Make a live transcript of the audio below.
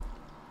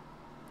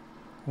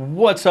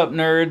What's up,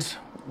 nerds?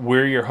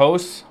 We're your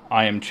hosts.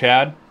 I am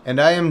Chad. And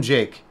I am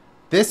Jake.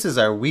 This is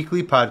our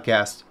weekly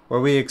podcast where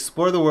we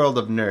explore the world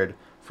of nerd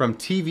from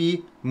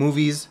TV,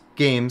 movies,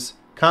 games,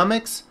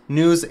 comics,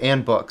 news,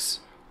 and books.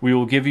 We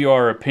will give you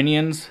our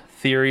opinions,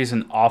 theories,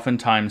 and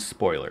oftentimes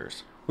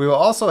spoilers. We will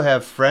also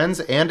have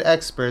friends and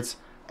experts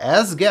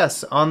as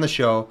guests on the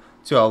show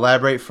to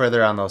elaborate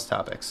further on those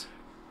topics.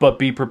 But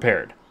be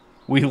prepared.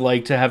 We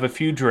like to have a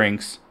few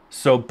drinks,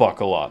 so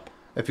buckle up.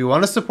 If you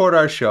want to support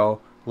our show,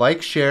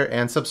 like, share,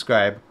 and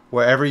subscribe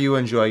wherever you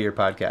enjoy your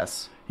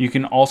podcasts. You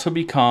can also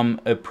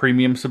become a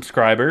premium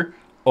subscriber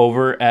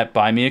over at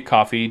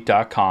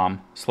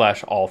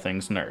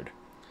buymeacoffee.com/allthingsnerd.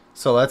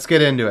 So let's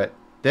get into it.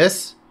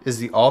 This is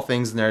the All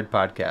Things Nerd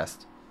podcast.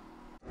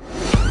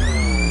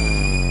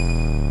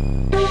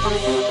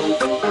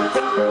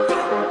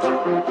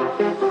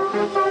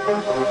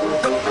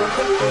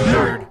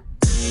 Nerd.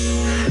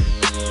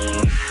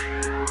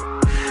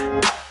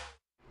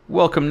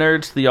 Welcome,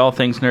 nerds, to the All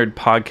Things Nerd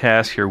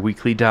podcast, your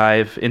weekly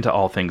dive into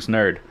all things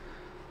nerd.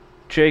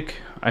 Jake,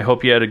 I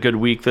hope you had a good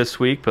week this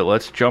week, but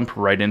let's jump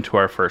right into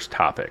our first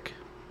topic.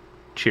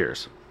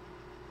 Cheers.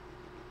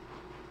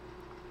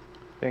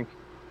 Think.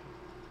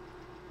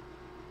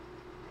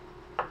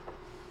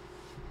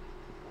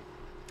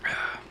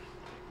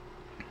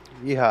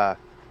 Yeah.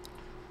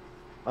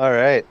 All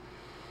right.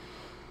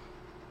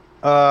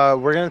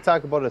 We're gonna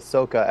talk about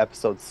Ahsoka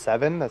episode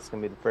 7. That's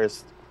gonna be the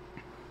first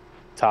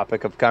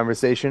topic of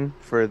conversation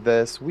for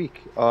this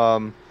week.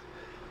 I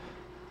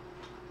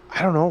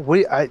don't know.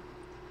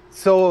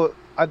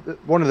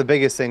 One of the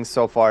biggest things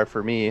so far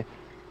for me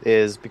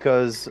is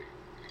because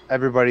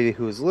everybody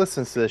who's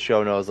listens to the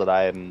show knows that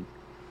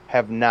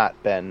have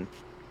not been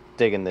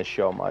digging this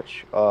show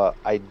much.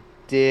 I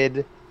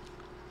did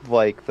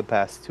like the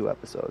past 2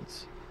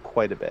 episodes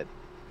quite a bit.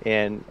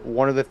 And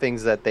one of the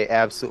things that they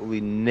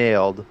absolutely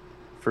nailed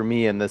for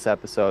me in this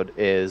episode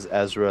is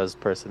Ezra's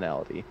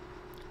personality.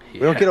 Yeah.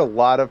 We don't get a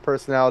lot of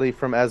personality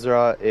from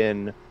Ezra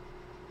in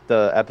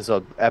the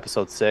episode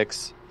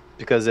 6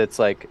 because it's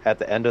like at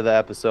the end of the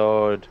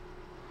episode,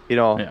 you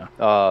know. Yeah.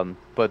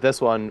 But this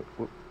one,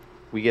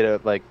 we get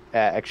to like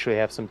actually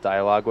have some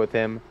dialogue with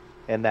him,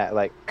 and that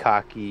like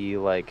cocky,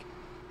 like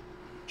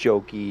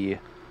jokey,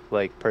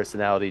 like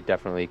personality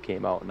definitely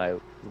came out, and I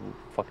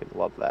fucking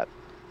love that.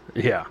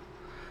 Yeah.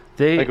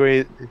 Like where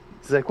he's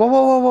like,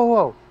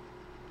 whoa.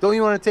 Don't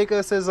you want to take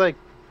us as like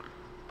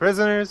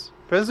prisoners,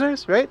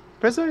 right?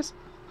 Prisoners?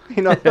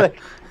 You know,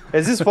 like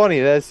it's just funny.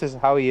 That's just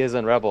how he is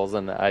in Rebels,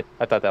 and I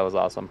thought that was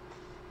awesome.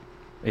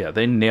 Yeah,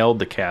 they nailed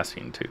the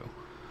casting too.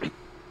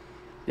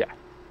 Yeah.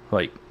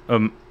 Like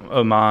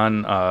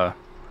Aman,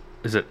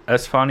 is it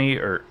Esfani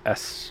or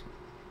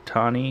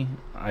Estani?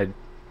 I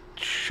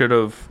should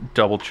have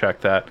double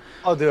checked that.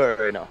 I'll do it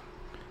right now.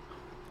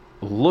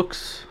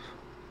 Looks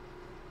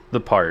the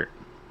part.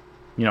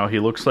 You know, he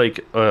looks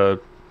like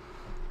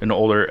an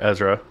older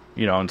Ezra,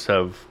 you know, instead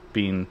of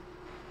being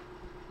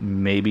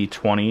maybe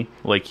 20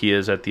 like he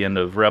is at the end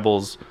of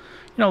Rebels,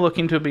 you know,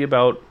 looking to be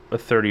about a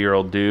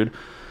 30-year-old dude.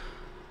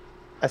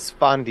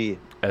 Esfandi.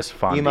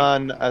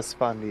 Iman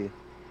Esfandi.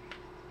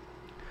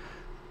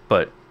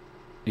 But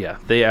yeah,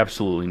 they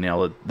absolutely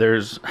nail it.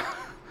 There's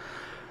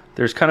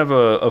kind of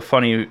a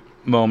funny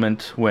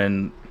moment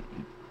when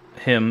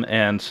him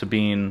and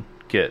Sabine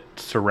get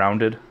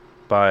surrounded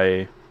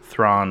by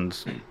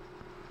Thrawn's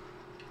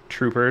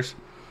troopers,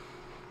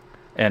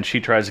 and she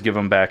tries to give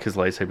him back his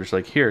lightsaber. She's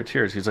like, here, it's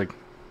yours. He's like,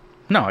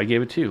 no, I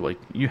gave it to you. Like,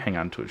 you hang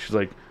on to it. She's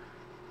like,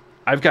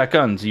 I've got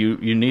guns. You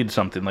need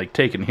something. Like,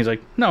 take it. And he's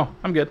like, no,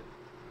 I'm good.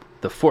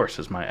 The Force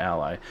is my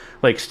ally.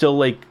 Like, still,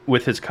 like,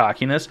 with his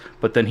cockiness,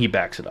 but then he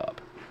backs it up.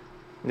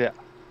 Yeah.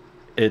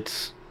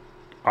 It's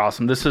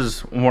awesome. This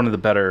is one of the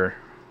better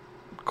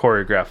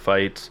choreographed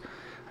fights.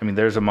 I mean,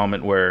 there's a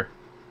moment where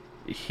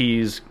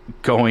he's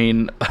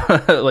going,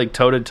 like,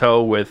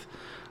 toe-to-toe with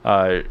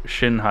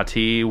Shin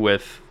Hati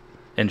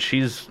and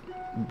she's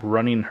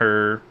running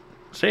her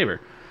saber.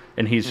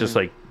 And he's just,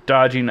 like,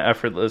 dodging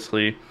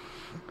effortlessly.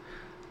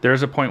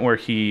 There's a point where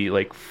he,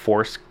 like,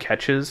 force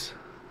catches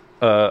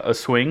a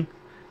swing,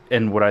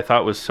 and what I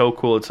thought was so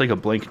cool, it's like a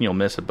blink and you'll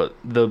miss it, but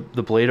the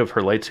blade of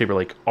her lightsaber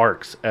like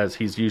arcs as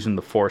he's using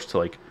the force to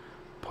like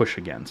push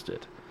against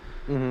it.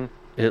 Mm-hmm.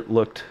 It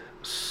looked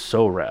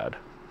so rad.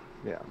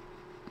 Yeah,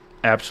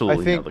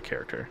 absolutely nailed the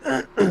character.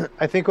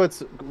 I think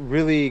what's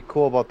really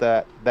cool about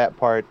that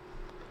part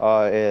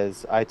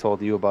is I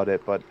told you about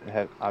it, but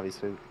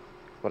obviously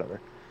whatever.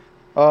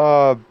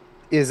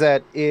 Is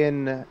that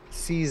in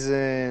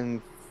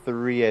season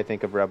 3, I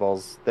think, of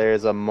Rebels,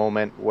 there's a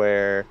moment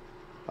where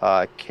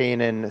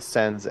Kanan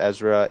sends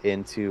Ezra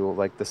into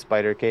like the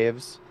spider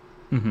caves,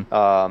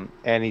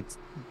 and he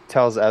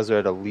tells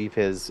Ezra to leave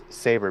his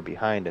saber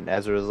behind, and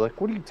Ezra's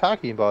like, what are you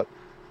talking about?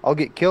 I'll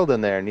get killed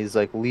in there. And he's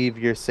like, leave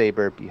your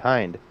saber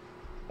behind.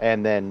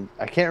 And then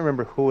I can't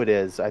remember who it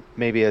is,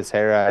 maybe it's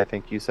Hera, I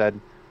think you said,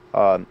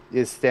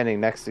 is standing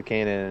next to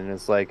Kanan and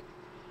is like,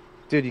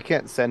 dude, you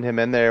can't send him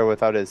in there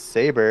without his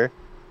saber.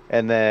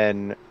 And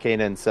then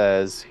Kanan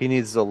says he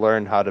needs to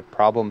learn how to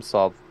problem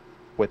solve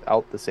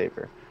without the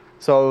saber.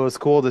 So it was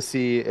cool to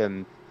see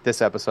in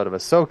this episode of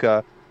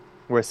Ahsoka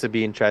where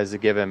Sabine tries to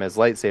give him his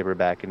lightsaber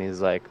back, and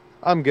he's like,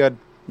 "I'm good."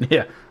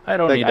 Yeah, I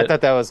don't Like need I it. thought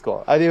that was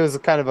cool. I think it was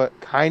kind of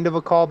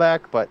a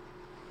callback, but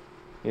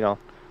you know,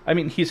 I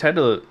mean, he's had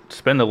to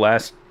spend the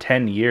last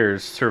 10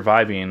 years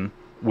surviving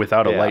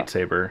without a yeah,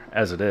 lightsaber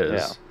as it is,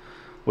 yeah,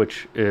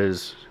 which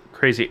is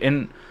crazy.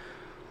 And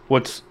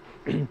what's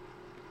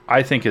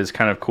I think is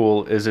kind of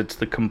cool is it's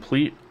the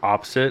complete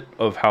opposite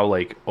of how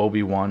like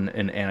Obi-Wan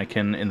and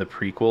Anakin in the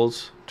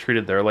prequels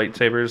treated their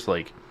lightsabers.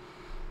 Like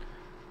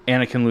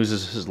Anakin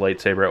loses his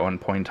lightsaber at one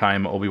point in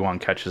time, Obi-Wan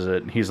catches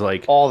it, and he's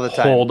like, all the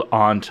time. hold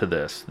on to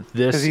this.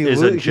 This Because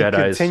is a he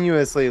Jedi's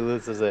continuously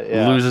loses it.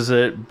 Yeah. loses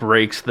it,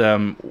 breaks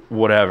them,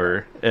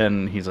 whatever.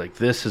 And he's like,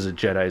 this is a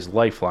Jedi's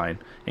lifeline.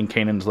 And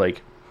Kanan's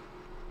like,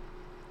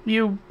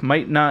 you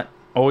might not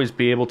always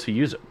be able to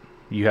use it.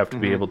 You have to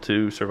be able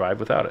to survive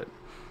without it.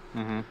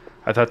 Mm-hmm.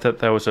 I thought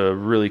that was a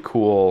really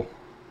cool...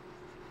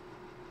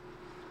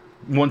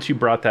 Once you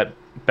brought that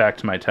back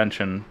to my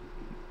attention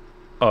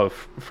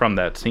from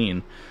that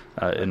scene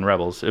in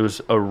Rebels, it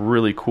was a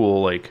really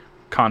cool like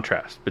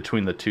contrast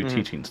between the two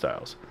teaching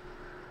styles.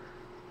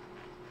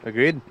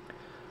 Agreed.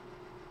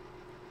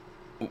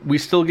 We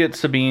still get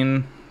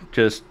Sabine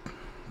just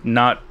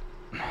not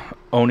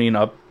owning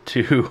up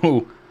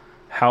to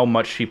how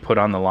much she put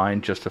on the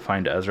line just to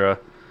find Ezra.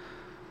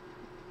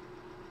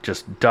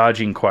 Just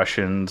dodging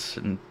questions,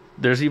 and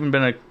there's even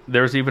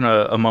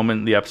a moment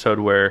in the episode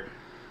where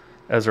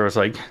Ezra was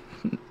like,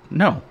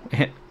 "No,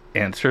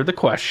 answer the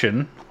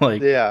question."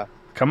 Like, Yeah.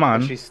 come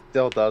on. But she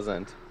still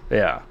doesn't.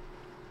 Yeah,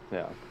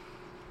 Yeah.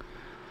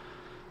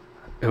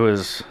 it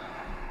was.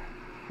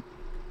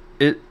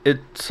 It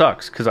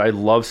sucks because I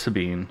love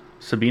Sabine.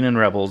 Sabine in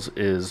Rebels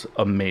is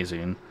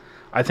amazing.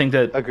 I think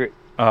that Agree.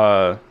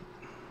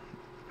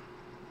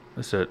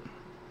 is it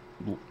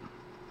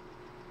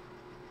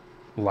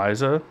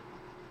Liza?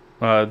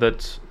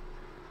 That's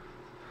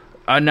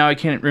now I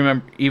can't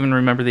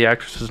remember the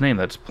actress's name.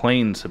 That's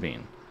playing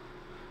Sabine.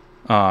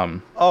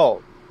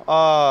 Oh.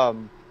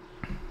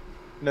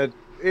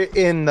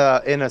 In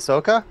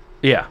Ahsoka?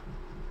 Yeah,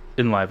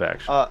 in live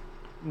action.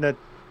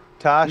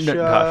 Natasha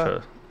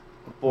Natasha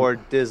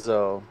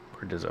Bordizzo.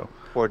 Bordizzo.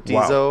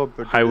 Bordizzo.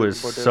 Wow. I was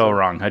so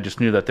wrong. I just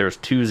knew that there was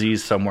two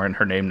Z's somewhere in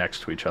her name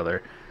next to each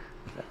other.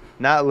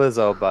 Not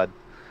Lizzo, bud.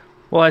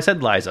 Well, I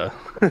said Liza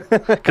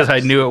because I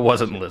knew it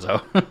wasn't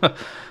Lizzo.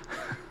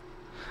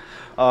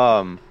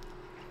 And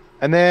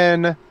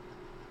then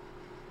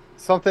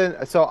something.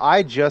 So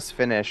I just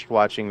finished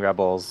watching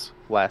Rebels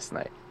last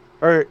night.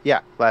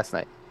 Last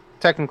night.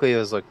 Technically, it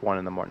was like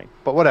 1 a.m,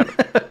 but whatever.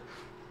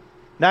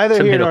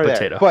 Neither here nor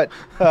there. But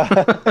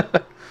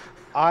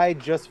I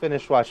just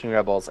finished watching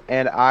Rebels,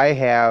 and I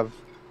have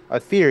a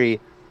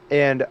theory,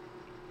 and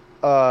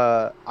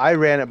I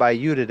ran it by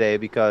you today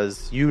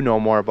because you know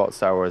more about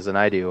Star Wars than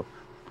I do,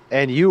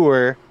 and you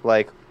were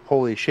like,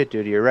 "Holy shit,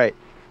 dude, you're right."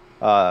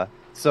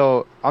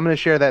 So I'm gonna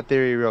share that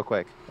theory real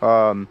quick.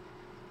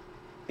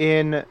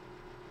 And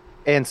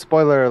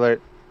spoiler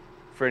alert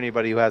for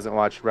anybody who hasn't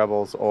watched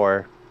Rebels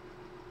or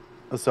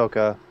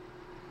Ahsoka,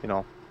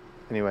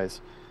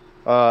 anyways.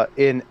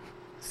 In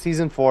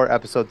season 4,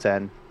 episode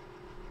 10,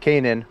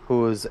 Kanan,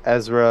 who's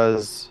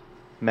Ezra's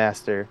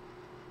master,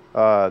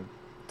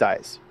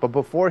 dies. But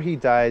before he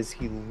dies,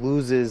 he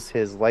loses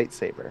his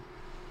lightsaber.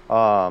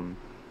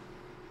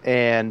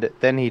 And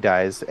then he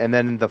dies. And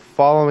then the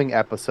following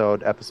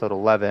episode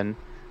 11,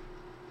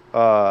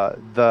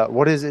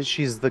 what is it?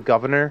 She's the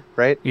governor,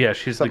 right? Yeah,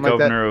 she's Something the like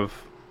that? governor of.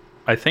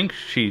 I think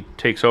she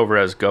takes over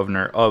as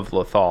governor of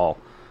Lothal.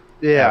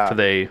 Yeah. After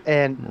they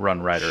and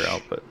run Ryder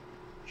out, but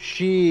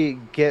she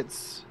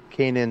gets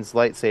Kanan's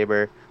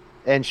lightsaber,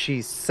 and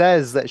she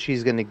says that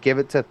she's going to give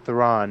it to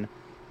Thrawn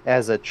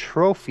as a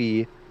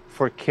trophy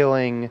for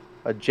killing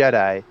a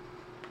Jedi.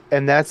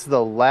 And that's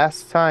the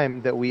last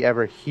time that we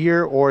ever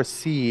hear or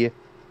see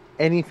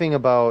anything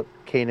about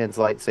Kanan's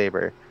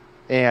lightsaber.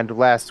 And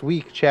last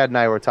week, Chad and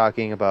I were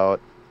talking about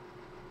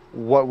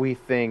what we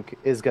think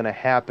is going to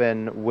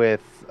happen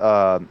with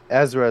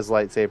Ezra's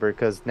lightsaber,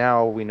 because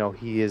now we know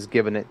he has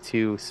given it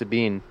to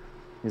Sabine.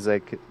 He's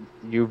like,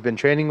 you've been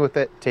training with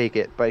it, take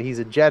it. But he's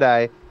a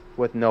Jedi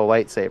with no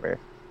lightsaber.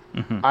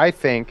 mm-hmm. I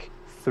think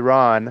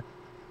Thrawn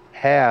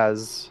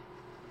has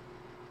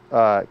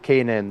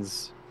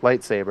Kanan's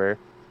lightsaber,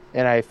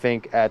 and I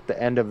think at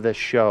the end of this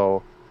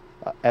show,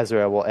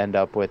 Ezra will end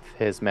up with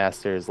his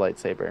master's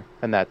lightsaber,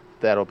 and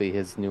that'll be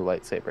his new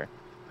lightsaber.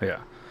 Yeah.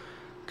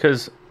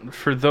 Because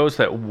for those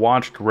that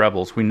watched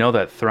Rebels, we know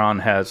that Thrawn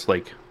has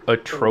like a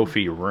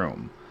trophy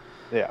room.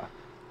 Yeah.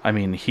 I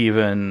mean, he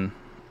even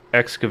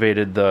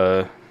excavated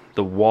the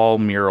wall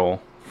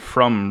mural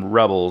from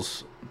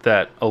Rebels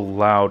that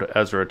allowed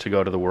Ezra to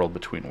go to the world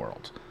between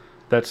worlds.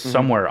 That's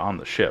somewhere on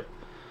the ship.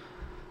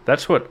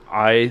 That's what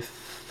I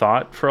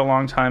thought for a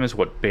long time is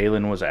what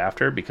Balin was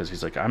after, because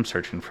he's like, I'm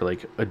searching for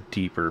like a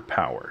deeper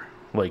power,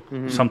 like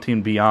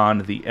something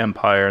beyond the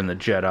Empire and the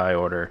Jedi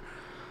Order.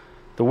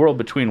 The world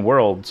between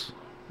worlds,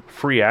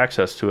 free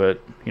access to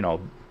it,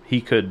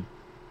 he could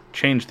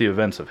change the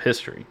events of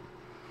history.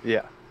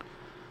 Yeah.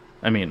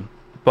 I mean,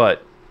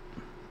 but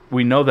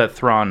we know that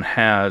Thrawn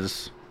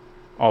has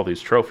all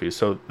these trophies,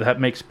 so that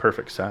makes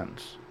perfect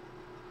sense.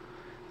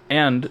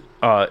 And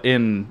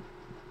in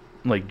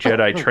like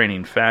Jedi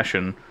training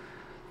fashion,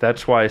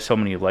 that's why so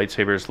many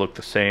lightsabers look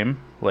the same.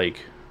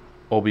 Like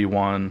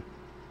Obi-Wan,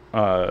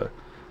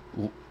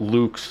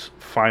 Luke's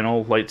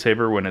final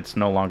lightsaber when it's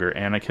no longer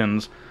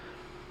Anakin's.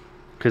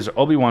 Because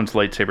Obi-Wan's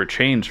lightsaber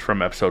changed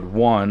from Episode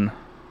 1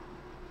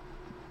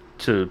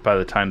 to, by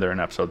the time they're in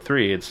Episode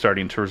 3, it's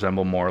starting to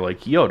resemble more like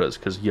Yoda's,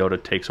 because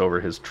Yoda takes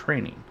over his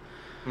training.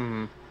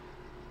 Mm-hmm.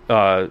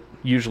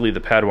 Usually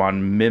the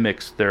Padawan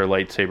mimics their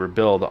lightsaber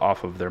build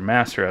off of their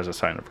master as a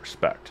sign of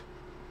respect.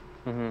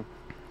 Mm-hmm.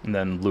 And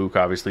then Luke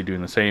obviously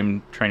doing the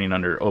same, training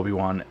under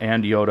Obi-Wan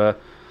and Yoda.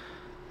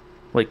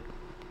 Like,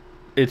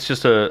 it's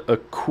just a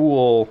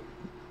cool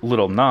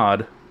little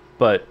nod,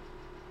 but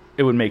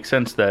it would make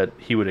sense that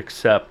he would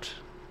accept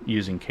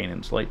using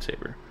Kanan's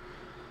lightsaber.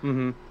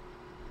 Mm-hmm.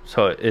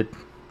 So it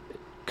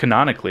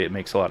canonically it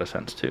makes a lot of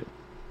sense too.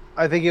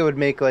 I think it would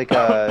make like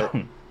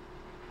a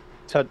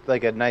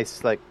like a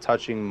nice like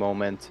touching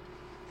moment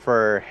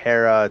for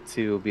Hera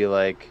to be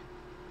like,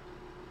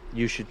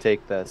 you should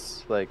take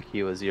this, like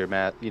he was your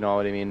you know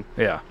what I mean?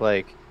 Yeah.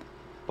 Like,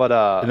 but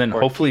and then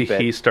hopefully keep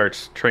it. he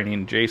starts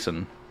training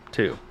Jason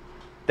too.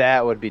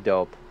 That would be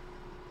dope.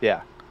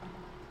 Yeah.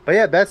 But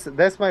yeah,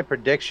 that's my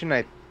prediction.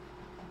 I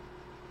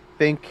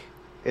think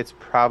it's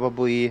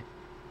probably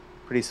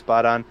pretty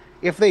spot on.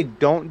 If they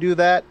don't do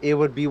that, it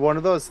would be one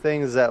of those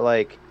things that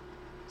like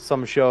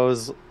some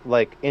shows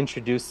like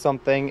introduce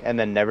something and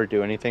then never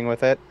do anything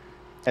with it,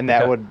 and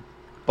that would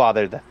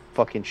bother the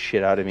fucking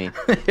shit out of me.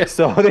 Yeah.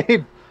 So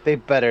they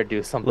better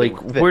do something. Like,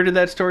 with it. where did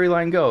that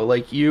storyline go?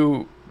 Like,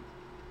 you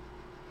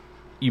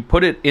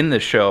put it in the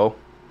show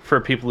for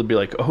people to be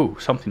like, oh,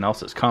 something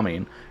else is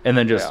coming, and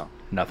then just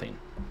nothing.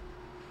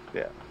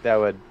 Yeah, that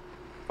would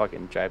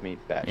fucking drive me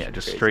batshit Yeah,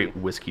 just crazy. straight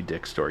whiskey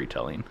dick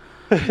storytelling.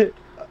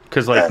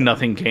 Because like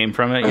nothing came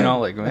from it, you know.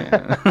 Like,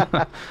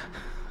 man.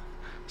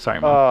 Sorry,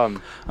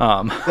 Mom.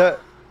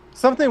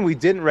 Something we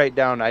didn't write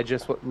down. I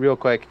just real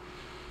quick.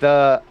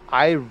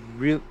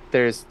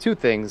 There's two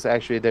things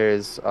actually.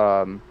 There's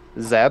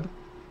Zeb.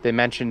 They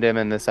mentioned him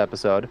in this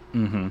episode,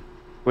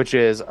 which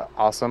is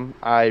awesome.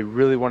 I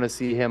really want to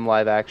see him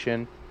live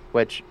action.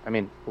 Which, I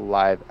mean,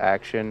 live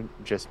action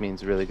just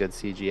means really good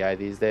CGI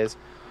these days.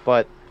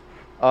 But,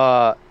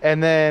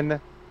 and then,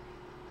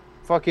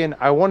 fucking,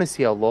 I want to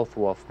see a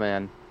Lothwolf,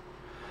 man.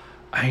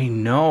 I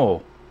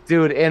know.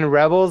 Dude, in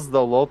Rebels, the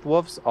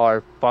Lothwolves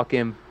are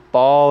fucking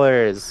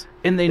ballers.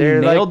 And they're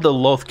nailed like, the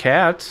Loth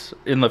cats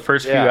in the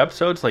first few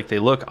episodes. Like, they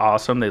look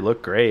awesome. They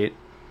look great.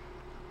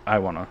 I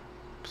want to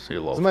see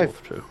a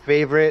Lothwolf, too.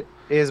 Favorite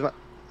is,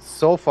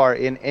 so far,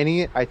 in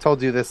any, I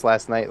told you this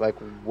last night, like,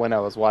 when I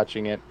was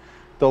watching it.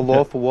 The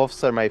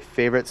Lothwolves are my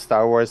favorite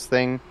Star Wars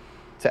thing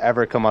to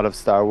ever come out of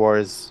Star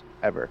Wars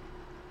ever.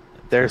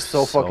 They're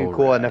so fucking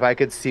cool, and if I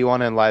could see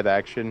one in live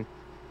action,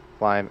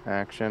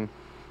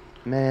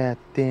 Matt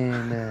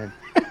Damon,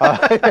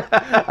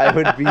 I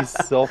would be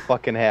so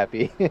fucking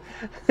happy.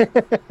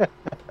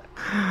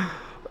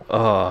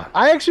 I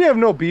actually have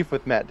no beef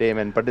with Matt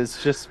Damon, but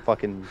it's just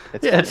fucking.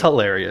 It's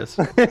hilarious.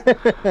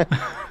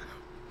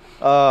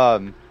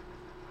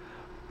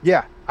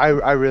 Yeah,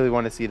 I really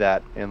want to see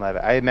that in live.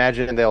 I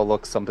imagine they'll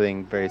look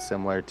something very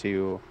similar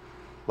to,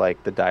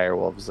 like, the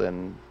direwolves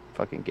in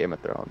fucking Game of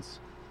Thrones,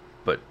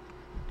 but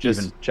just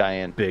even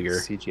giant, bigger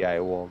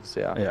CGI wolves.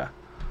 Yeah.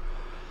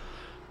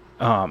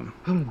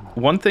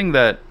 One thing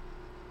that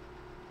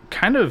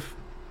kind of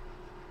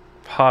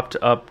popped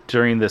up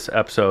during this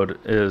episode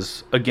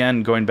is,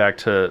 again, going back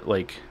to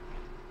like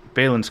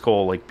Baylan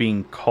Skoll, like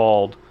being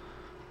called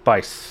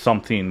by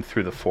something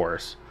through the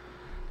Force.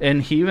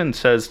 And he even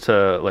says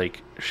to,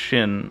 like,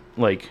 Shin,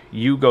 like,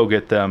 you go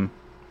get them.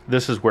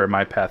 This is where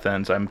my path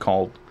ends. I'm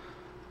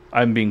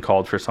being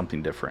called for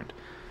something different.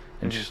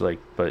 And she's like,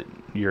 but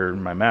you're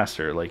my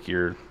master. Like,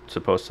 you're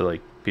supposed to,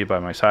 like, be by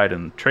my side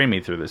and train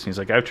me through this. And he's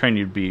like, I've trained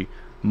you to be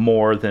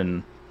more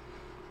than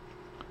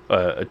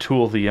a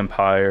tool of the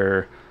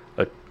Empire,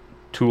 a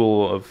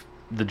tool of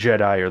the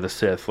Jedi or the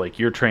Sith. Like,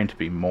 you're trained to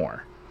be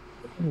more.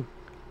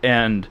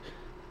 And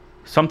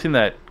something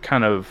that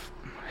kind of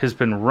has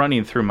been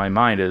running through my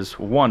mind is,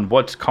 one,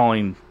 what's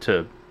calling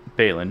to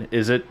Baylan?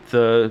 Is it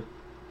the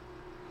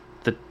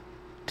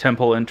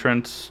temple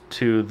entrance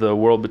to the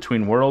world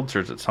between worlds, or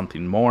is it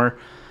something more?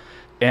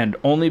 And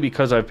only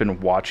because I've been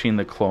watching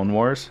the Clone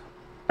Wars,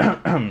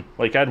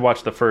 like, I'd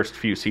watched the first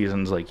few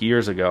seasons like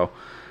years ago,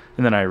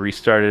 and then I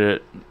restarted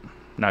it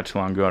not too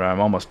long ago, and I'm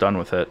almost done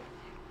with it.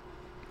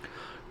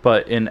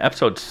 But in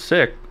episode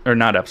 6, or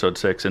not episode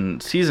 6, in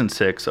season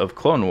 6 of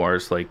Clone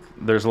Wars, like,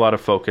 there's a lot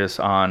of focus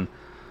on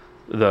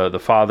the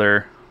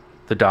father,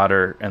 the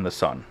daughter, and the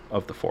son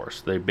of the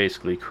Force. They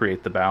basically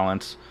create the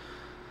balance.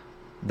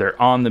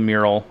 They're on the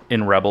mural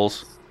in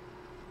Rebels.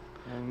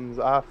 Sounds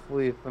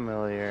awfully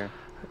familiar.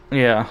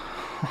 Yeah.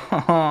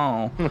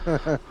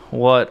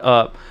 What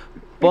up?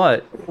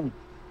 But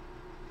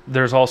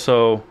there's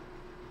also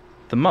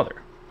the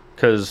mother.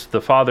 because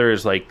the father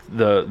is like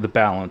the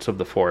balance of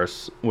the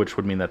Force, which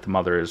would mean that the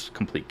mother is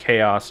complete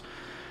chaos.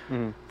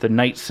 The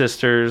Night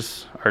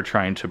Sisters are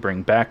trying to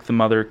bring back the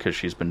mother because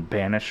she's been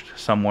banished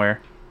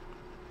somewhere.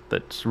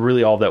 That's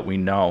really all that we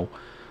know.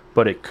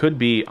 But it could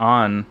be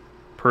on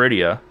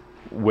Peridia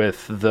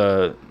with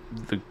the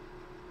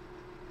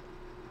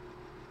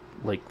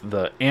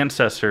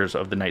ancestors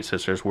of the Night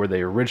Sisters, where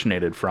they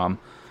originated from.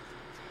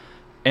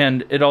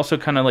 And it also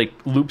kind of like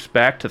loops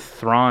back to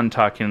Thrawn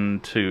talking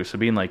to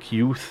Sabine, like,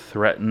 you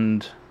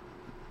threatened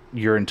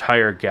your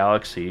entire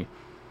galaxy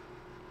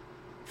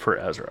for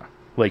Ezra.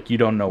 Like, you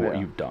don't know what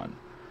you've done.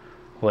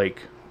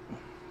 Like,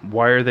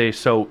 why are they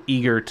so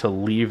eager to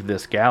leave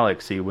this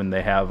galaxy when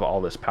they have all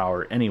this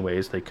power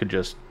anyways? They could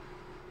just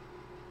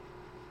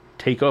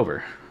take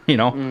over, you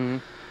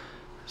know?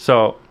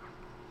 So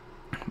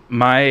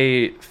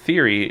my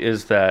theory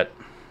is that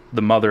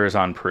the mother is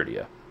on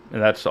Peridia.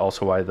 And that's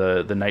also why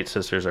the Night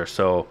Sisters are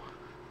so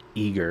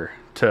eager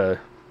to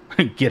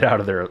get out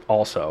of there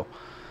also.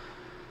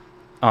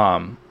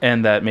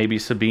 And that maybe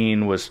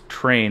Sabine was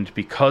trained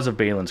because of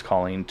Balin's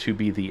calling to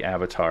be the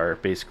Avatar,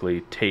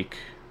 basically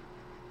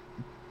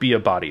be a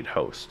bodied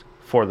host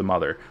for the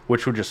mother,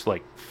 which would just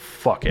like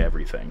fuck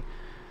everything.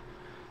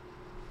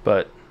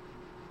 But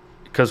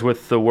because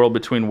with the World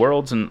Between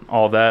Worlds and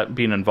all that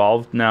being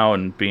involved now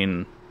and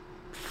being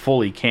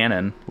fully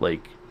canon,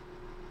 like,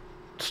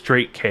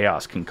 straight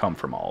chaos can come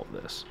from all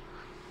of this.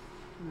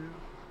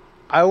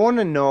 I want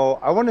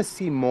to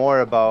see more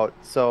about,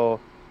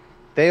 so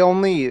they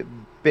only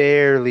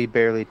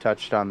barely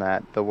touched on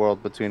that, the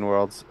World Between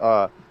Worlds.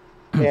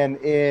 And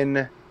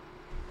in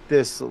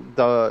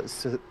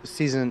the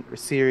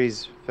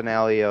series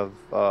finale of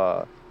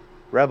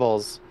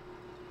Rebels,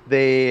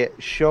 they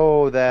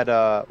show that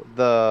I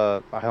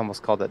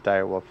almost called it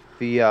direwolf.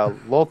 The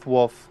Loth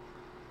Wolf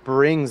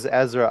brings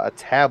Ezra a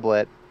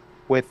tablet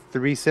with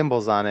 3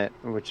 symbols on it,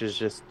 which is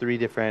just 3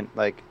 different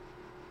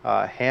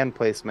hand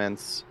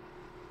placements.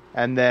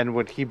 And then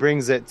when he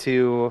brings it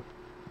to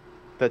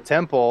the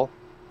temple,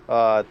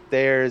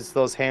 there's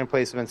those hand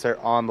placements are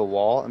on the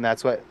wall, and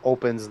that's what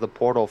opens the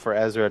portal for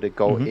Ezra to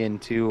go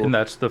into. And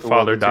that's the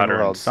father,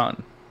 daughter, and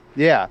son.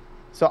 Yeah.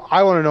 So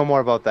I want to know more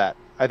about that.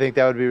 I think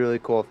that would be really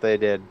cool if they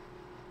did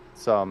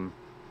some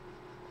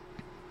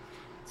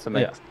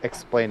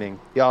explaining.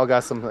 Y'all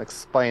got some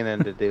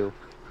explaining to do.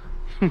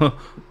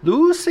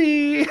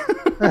 Lucy.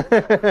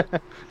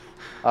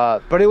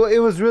 But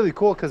it was really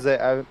cool because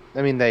I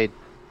mean they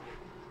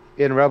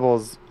in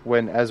Rebels,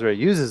 when Ezra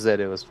uses it,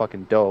 it was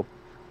fucking dope.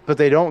 But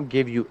they don't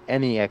give you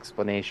any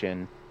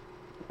explanation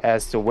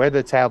as to where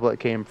the tablet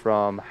came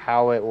from,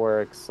 how it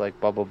works, like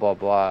blah blah blah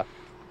blah.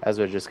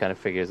 Ezra just kind of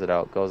figures it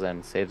out, goes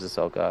in, saves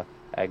Ahsoka,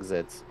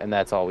 exits, and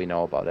that's all we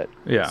know about it.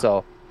 Yeah.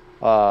 So,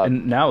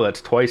 and now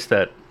that's twice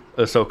that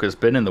Ahsoka's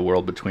been in the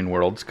World Between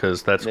Worlds,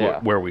 because that's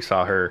where we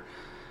saw her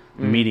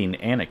meeting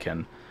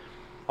Anakin.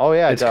 Oh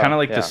yeah, it's kind of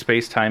like the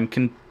space-time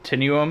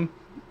continuum,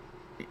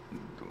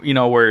 you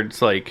know, where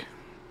it's like,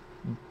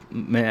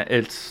 man,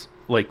 it's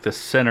like the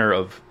center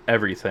of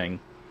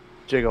everything.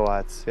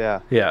 Gigawatts,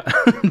 yeah. Yeah.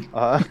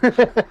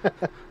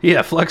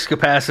 Yeah, flux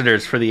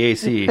capacitors for the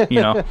AC,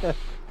 you know.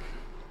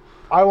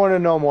 I want to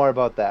know more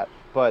about that,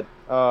 but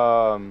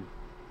time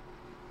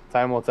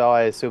will tell.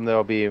 I assume there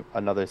will be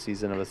another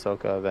season of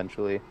Ahsoka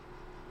eventually.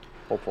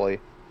 Hopefully.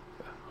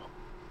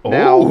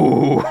 Now,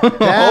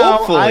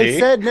 hopefully. I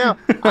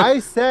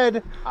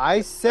said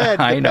I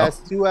the know.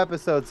 past 2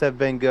 episodes have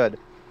been good.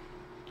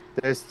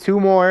 There's 2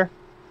 more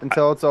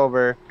until it's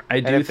over.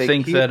 I do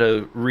think that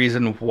a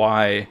reason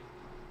why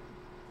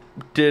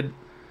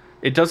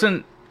it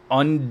doesn't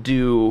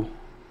undo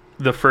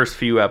the first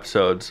few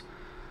episodes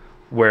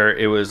where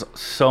it was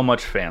so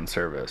much fan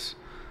service.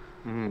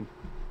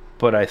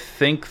 But I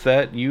think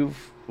that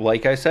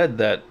like I said,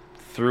 that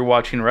through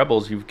watching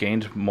Rebels, you've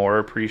gained more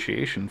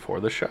appreciation for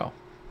the show.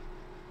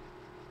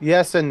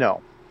 Yes and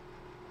no.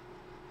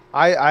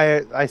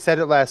 I said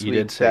it last week. You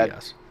did say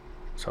yes.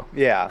 So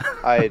yeah,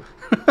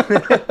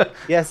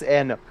 yes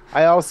and no.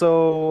 I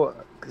also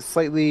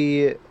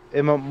slightly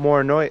am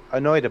more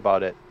annoyed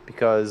about it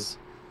because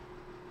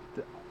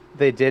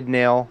they did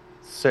nail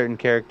certain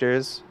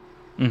characters,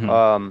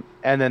 and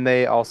then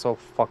they also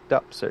fucked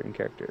up certain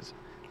characters.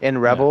 In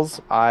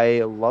Rebels,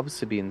 I love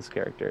Sabine's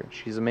character;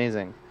 she's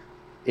amazing.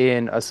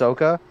 In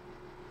Ahsoka,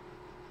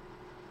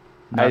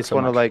 I just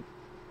want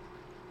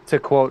to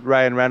quote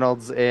Ryan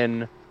Reynolds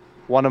in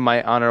one of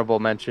my honorable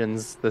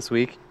mentions this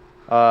week.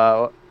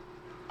 I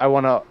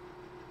want to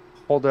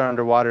hold her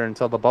underwater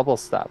until the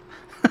bubbles stop.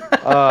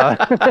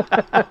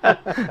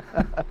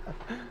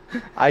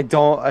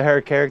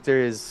 Her character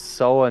is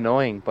so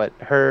annoying, but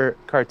her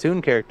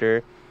cartoon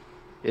character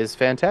is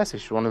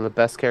fantastic. She's one of the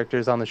best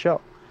characters on the show.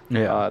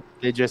 Yeah.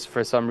 They just,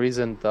 for some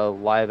reason, the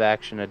live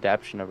action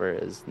adaptation of her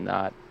is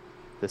not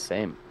the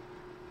same.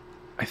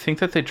 I think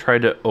that they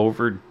tried to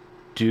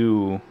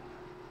overdo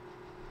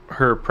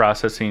her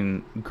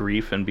processing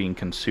grief and being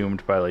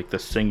consumed by like the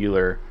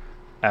singular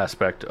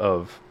aspect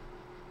of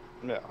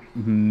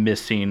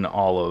missing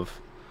all of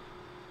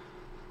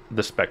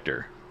the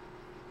Spectre.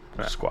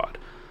 squad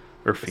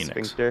or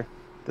Phoenix.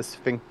 The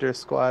Sphincter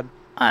Squad.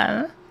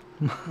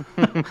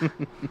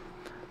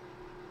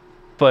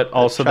 But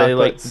also they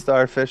like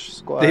Starfish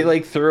Squad. They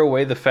like threw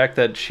away the fact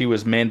that she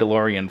was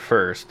Mandalorian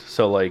first,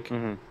 so like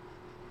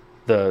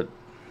the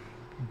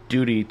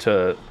duty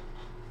to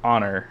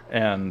honor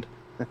and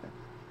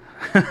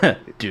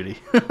duty.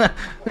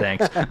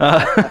 Thanks.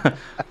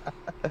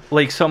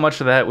 Like so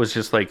much of that was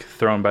just like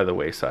thrown by the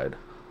wayside.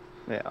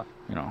 Yeah.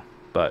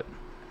 But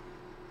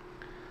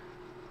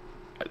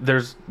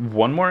there's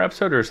one more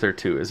episode, or is there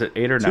two? Is it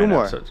 8 or 9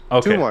 episodes?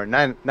 Okay. 2 more.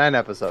 9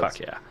 episodes. Fuck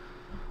yeah.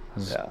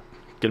 Yeah.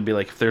 Gonna be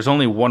like, if there's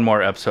only one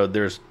more episode,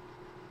 there's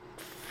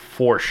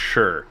for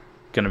sure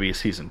gonna be a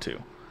season 2.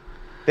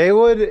 They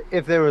would,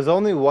 if there was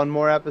only one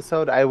more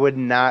episode, I would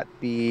not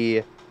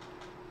be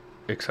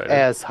excited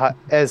as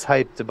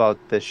hyped about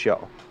this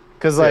show.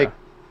 Because like,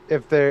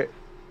 if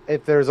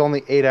there's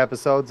only 8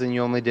 episodes and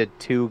you only did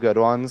 2 good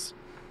ones,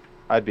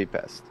 I'd be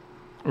pissed.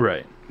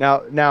 Right.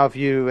 Now if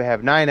you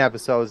have 9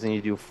 episodes and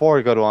you do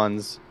 4 good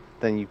ones,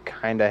 then you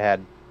kind of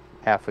had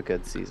half a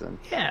good season.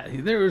 Yeah,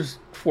 there was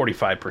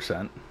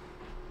 45%.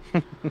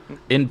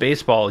 In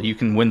baseball, you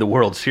can win the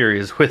World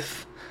Series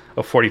with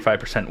a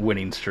 45%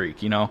 winning streak,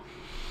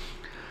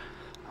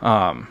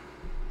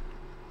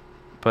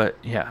 But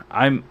yeah,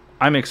 I'm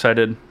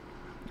excited.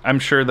 I'm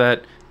sure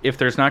that if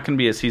there's not going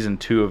to be a season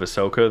 2 of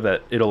Ahsoka,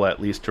 that it'll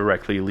at least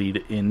directly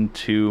lead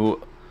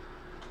into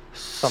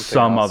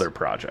some other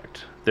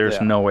project. There's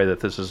no way that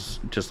this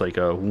is just like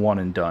a one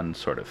and done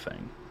sort of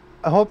thing.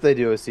 I hope they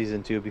do a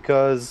season 2,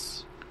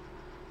 because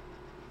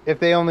if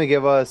they only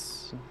give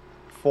us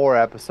 4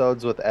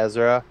 episodes with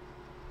Ezra,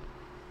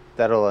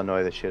 that'll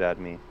annoy the shit out of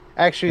me.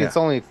 Actually, it's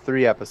only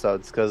 3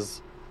 episodes,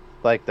 because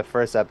like the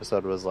first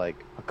episode was like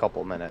a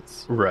couple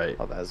minutes, right?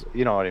 Of Ezra,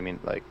 you know what I mean?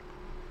 Like,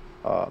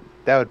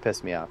 that would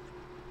piss me off.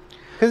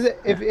 Because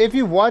if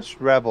you watched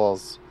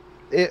Rebels,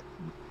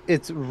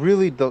 it's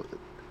really the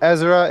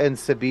Ezra and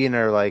Sabine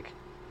are like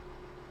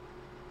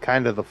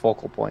kind of the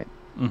focal point.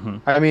 Mm-hmm.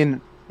 I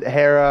mean,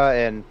 Hera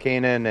and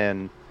Kanan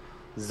and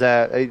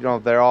Zed,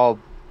 they're all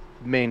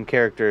main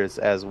characters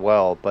as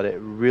well, but it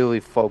really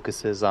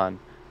focuses on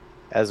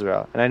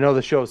Ezra. And I know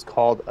the show's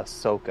called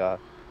Ahsoka,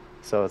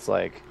 so it's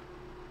like,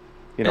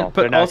 but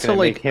they're not also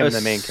like make him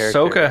the main character.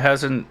 Ahsoka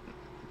hasn't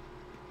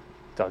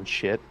done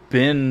shit,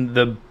 been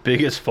the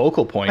biggest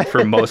focal point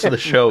for most of the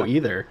show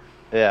either.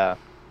 Yeah,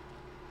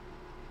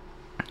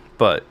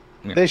 but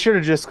they should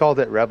have just called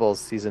it Rebels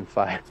season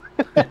 5.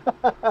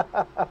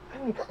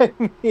 I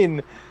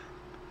mean,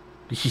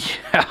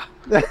 yeah.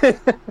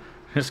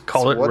 Just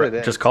call it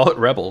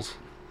Rebels.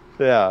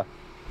 Yeah.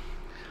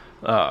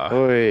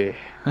 Sorry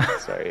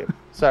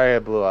I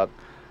blew up.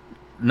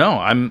 No,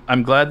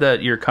 I'm glad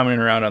that you're coming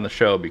around on the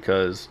show,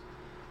 because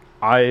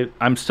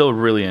I'm still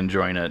really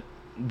enjoying it.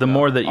 The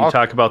more that you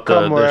talk about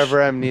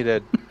wherever I'm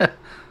needed.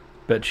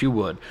 Bet you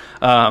would.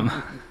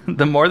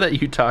 The more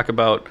that you talk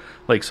about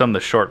like some of the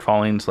short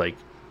fallings, like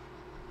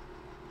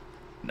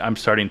I'm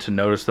starting to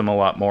notice them a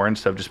lot more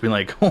instead of just being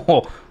like,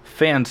 oh,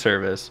 fan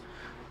service.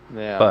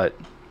 Yeah. But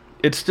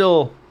it's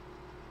still,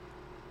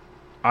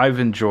 I've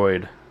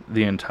enjoyed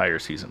the entire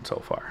season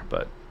so far.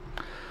 But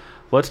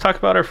let's talk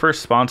about our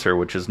first sponsor,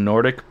 which is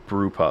Nordic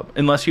Brew Pub.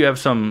 Unless you have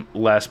some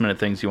last minute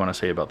things you want to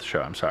say about the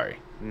show. I'm sorry.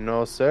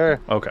 No, sir.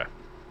 Okay.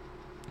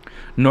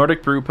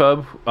 Nordic Brew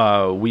Pub,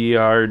 we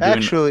are doing...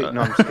 Actually,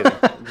 no, I'm just kidding.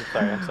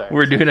 I'm sorry.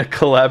 We're doing a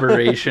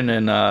collaboration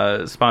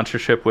and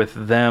sponsorship with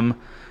them.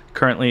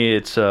 Currently,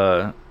 it's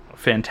a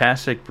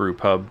fantastic brew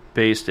pub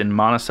based in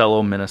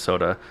Monticello,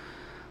 Minnesota.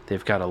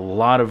 They've got a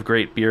lot of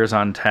great beers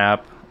on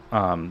tap.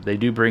 They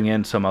do bring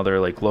in some other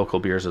like local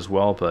beers as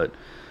well, but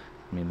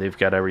I mean, they've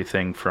got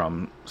everything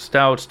from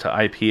stouts to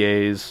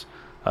IPAs.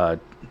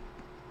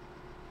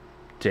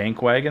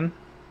 Dank Wagon,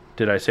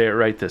 did I say it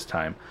right this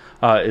time?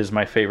 Is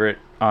my favorite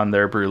on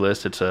their brew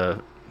list. It's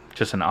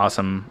just an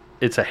awesome.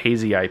 It's a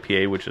hazy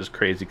IPA, which is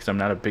crazy because I'm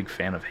not a big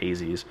fan of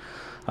hazies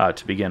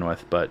to begin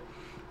with. But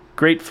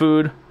great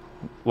food,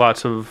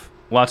 lots of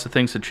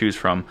things to choose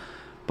from.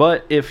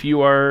 But if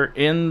you are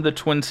in the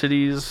Twin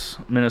Cities,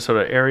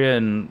 Minnesota area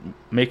and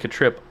make a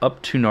trip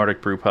up to Nordic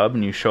Brew Pub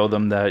and you show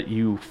them that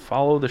you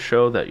follow the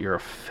show, that you're a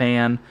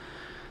fan,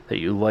 that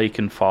you like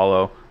and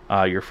follow,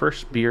 your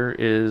first beer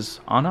is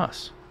on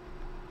us.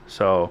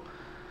 So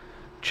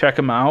check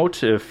them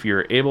out if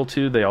you're able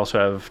to. They also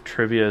have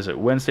trivia. Is it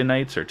Wednesday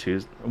nights or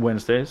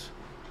Wednesdays?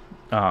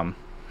 Check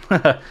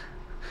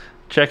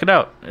it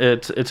out.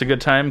 It's a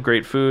good time,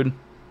 great food.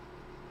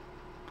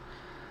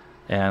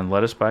 And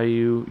let us buy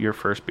you your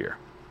first beer.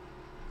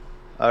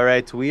 All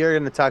right, we are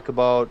going to talk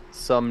about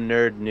some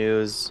nerd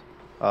news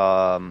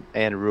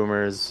and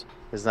rumors.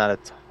 There's not a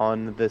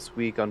ton this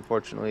week,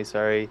 unfortunately.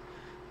 Sorry.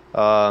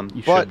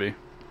 You should be.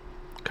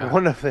 God.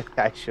 One of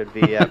I should be,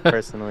 yeah,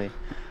 personally.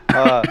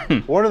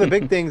 One of the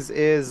big things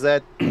is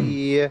that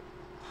the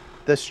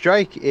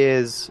strike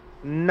is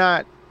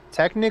not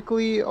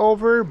technically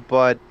over,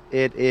 but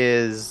it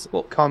is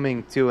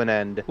coming to an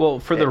end. Well,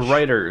 for the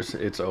writers,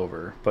 it's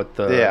over, but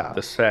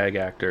the SAG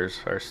actors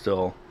are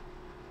still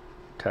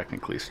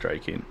technically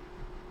striking.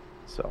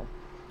 So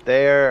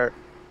they're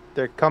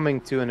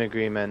coming to an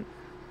agreement,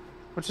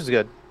 which is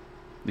good.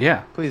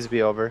 Yeah. Please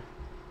be over.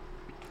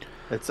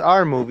 It's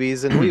our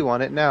movies and we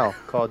want it now.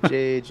 Called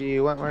J.G.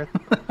 Wentworth.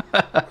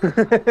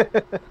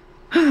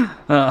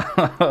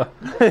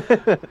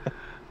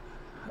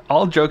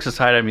 All jokes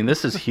aside, I mean,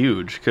 this is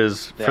huge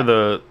because for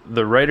Yeah.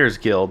 the Writers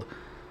Guild,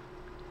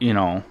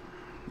 a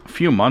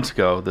few months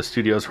ago, the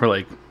studios were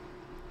like,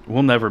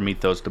 we'll never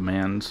meet those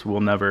demands. We'll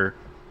never,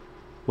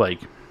 like,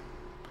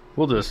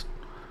 we'll just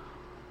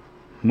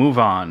move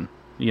on,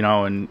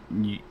 and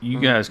you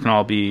guys can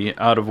all be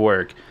out of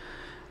work.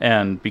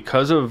 And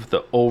because of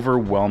the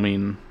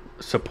overwhelming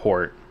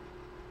support,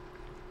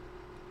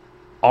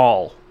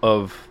 all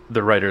of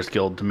the Writers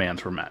Guild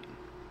demands were met.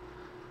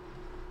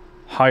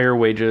 Higher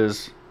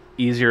wages,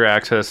 easier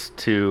access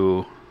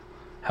to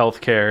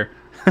healthcare,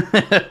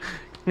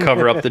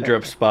 cover up the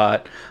drip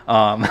spot.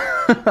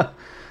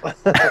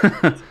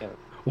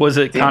 Was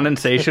it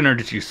condensation or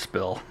did you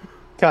spill?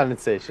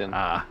 Condensation.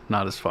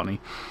 Not as funny.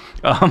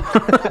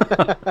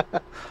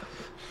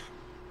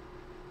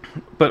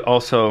 But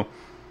also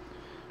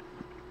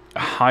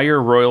higher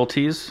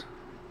royalties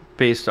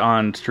based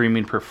on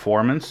streaming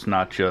performance,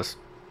 not just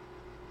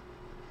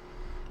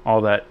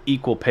all that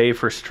equal pay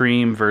for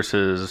stream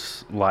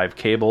versus live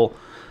cable.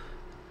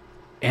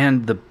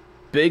 And the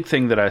big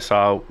thing that I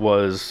saw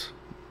was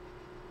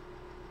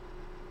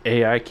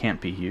AI can't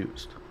be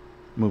used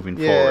moving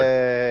forward.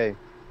 Yay.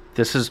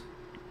 This is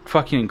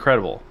fucking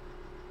incredible.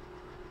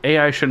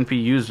 AI shouldn't be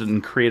used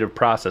in creative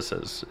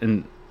processes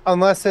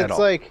Unless at it's all.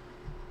 like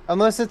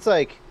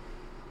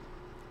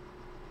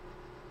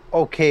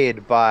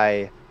okayed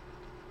by,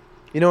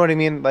 you know what I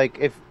mean? Like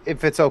if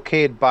it's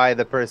okayed by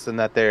the person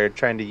that they're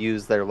trying to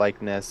use their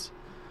likeness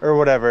or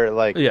whatever,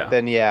 like Yeah.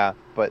 then yeah,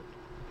 but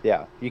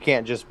yeah, you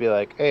can't just be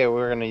like, "Hey,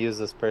 we're going to use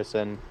this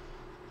person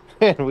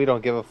and we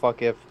don't give a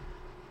fuck if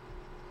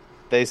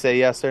they say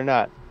yes or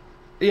not."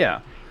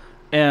 Yeah.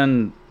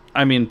 And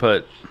I mean,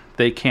 but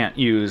they can't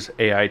use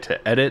AI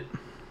to edit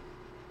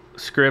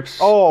scripts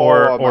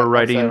or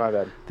writing. My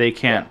bad. They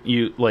can't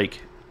use,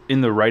 like,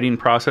 in the writing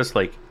process,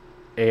 like,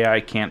 AI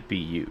can't be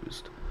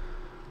used,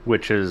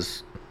 which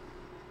is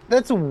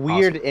That's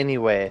weird awesome.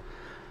 anyway.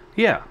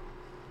 Yeah.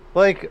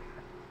 Like,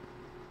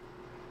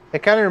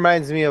 it kind of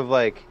reminds me of,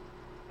 like,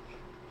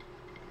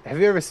 have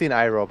you ever seen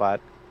iRobot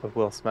with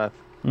Will Smith?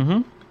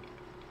 Mm-hmm.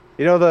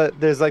 You know,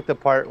 there's like the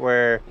part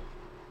where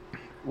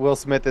Will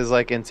Smith is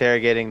like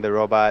interrogating the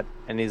robot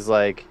and he's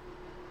like,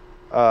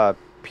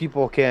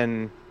 people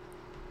can,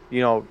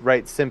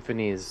 write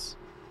symphonies,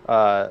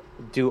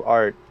 do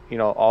art,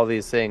 all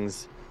these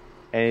things.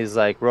 And he's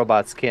like,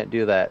 robots can't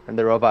do that. And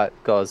the robot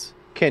goes,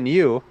 "Can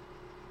you?"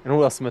 And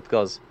Will Smith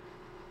goes,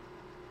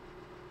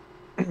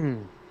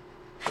 because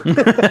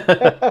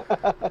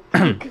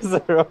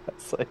the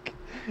robot's like,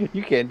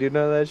 "You can't do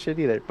none of that shit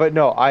either." But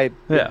no,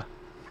 Yeah.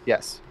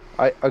 yes,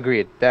 I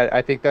agreed.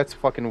 I think that's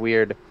fucking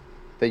weird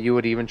that you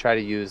would even try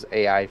to use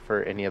AI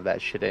for any of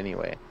that shit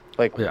anyway.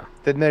 Like, Yeah.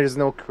 then there's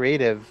no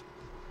creative.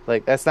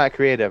 Like, that's not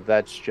creative.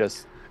 That's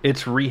just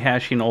It's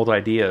rehashing old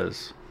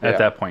ideas at Yeah.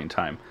 that point in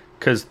time.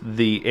 Because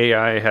the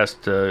AI has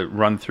to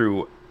run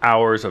through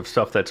hours of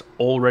stuff that's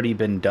already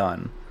been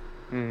done.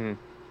 Mhm.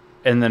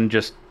 And then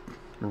just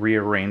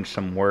rearrange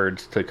some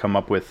words to come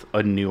up with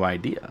a new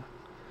idea.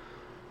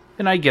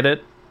 And I get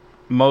it.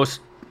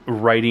 Most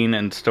writing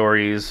and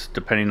stories,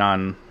 depending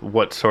on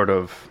what sort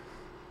of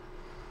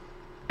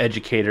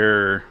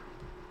educator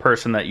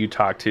person that you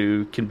talk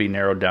to, can be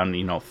narrowed down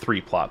to,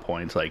 3 plot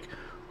points, like,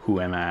 who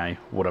am I?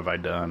 What have I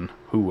done?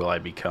 Who will I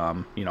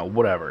become?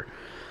 Whatever.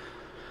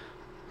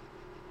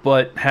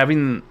 But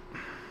having,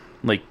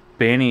 like,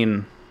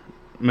 banning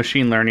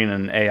machine learning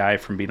and AI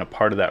from being a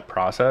part of that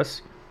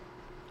process,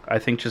 I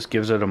think just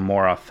gives it a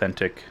more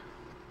authentic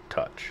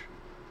touch.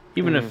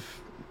 Even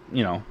if,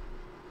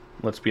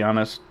 let's be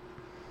honest,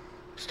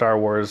 Star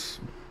Wars,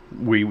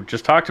 we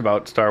just talked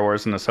about Star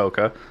Wars and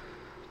Ahsoka,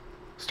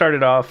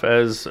 started off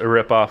as a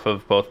ripoff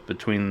of both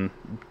between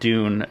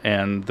Dune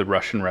and the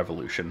Russian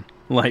Revolution.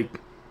 Like,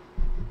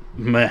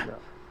 meh.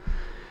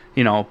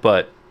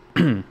 But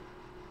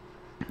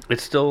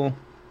it's still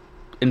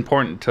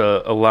important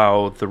to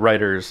allow the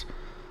writers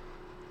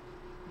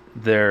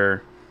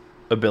their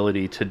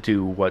ability to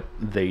do what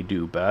they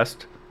do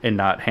best and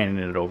not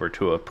handing it over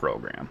to a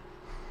program.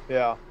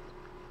 Yeah.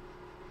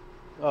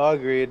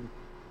 Agreed.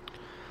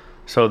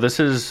 So this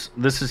is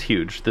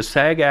huge. The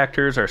SAG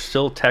actors are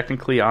still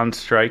technically on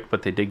strike,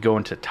 but they did go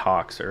into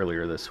talks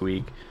earlier this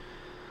week,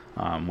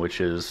 which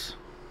is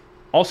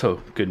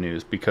also good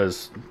news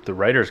because the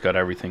writers got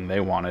everything they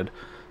wanted.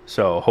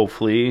 So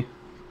hopefully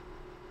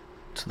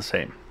it's the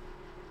same.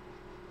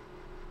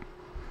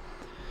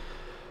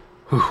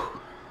 Whew.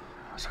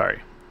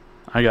 Sorry.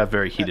 I got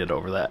very heated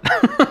over that.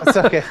 That's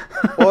okay.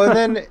 Well, and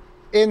then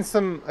in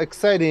some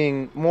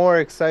more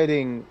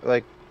exciting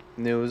like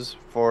news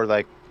for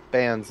like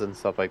bands and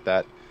stuff like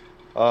that.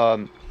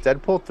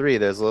 Deadpool 3,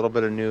 there's a little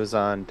bit of news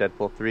on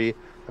Deadpool 3.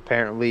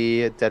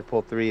 Apparently,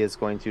 Deadpool 3 is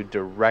going to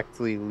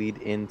directly lead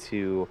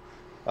into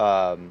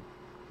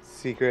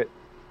Secret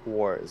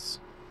Wars.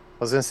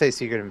 I was gonna say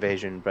Secret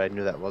Invasion, but I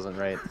knew that wasn't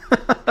right.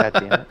 God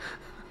damn it.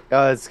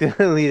 It's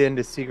gonna lead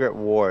into Secret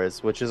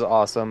Wars, which is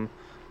awesome.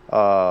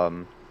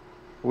 Um,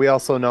 we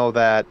also know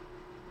that,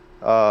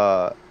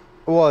 uh,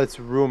 well, it's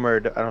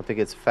rumored. I don't think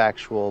it's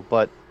factual,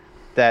 but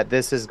that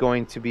this is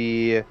going to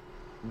be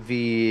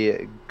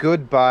the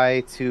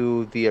goodbye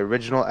to the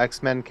original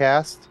X-Men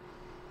cast,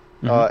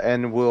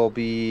 and we'll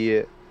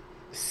be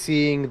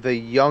seeing the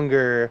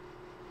younger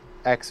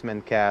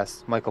X-Men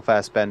cast, Michael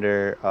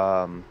Fassbender,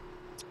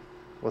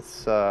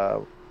 what's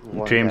one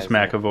James guy's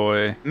name?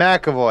 McAvoy.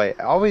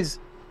 McAvoy. Always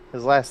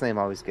his last name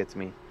always gets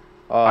me.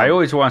 I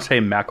always want to say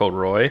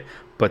McElroy,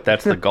 but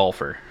that's the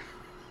golfer.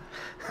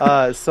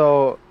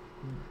 So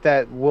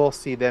that we'll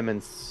see them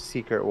in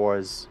Secret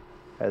Wars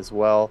as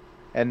well.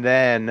 And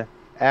then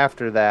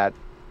after that,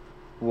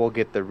 we'll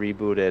get the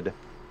rebooted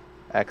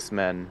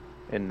X-Men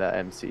in the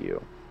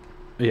MCU,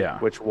 Yeah.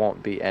 which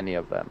won't be any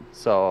of them.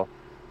 So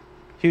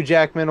Hugh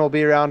Jackman will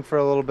be around for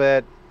a little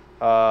bit,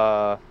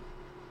 and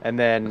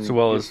then As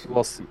well as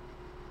we'll see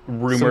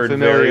rumored some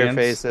familiar variants.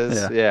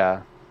 faces.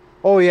 Yeah.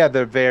 Oh yeah,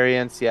 the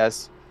variants,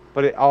 yes,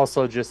 but it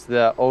also just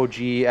the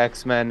OG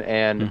X-Men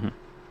and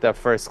the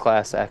First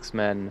Class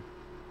X-Men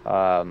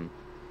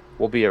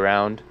will be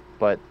around,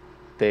 but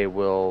they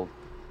will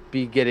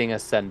be getting a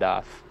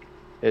send-off,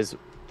 is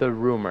the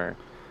rumor.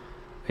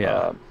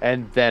 Yeah.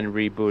 And then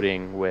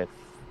rebooting with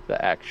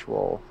the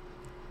actual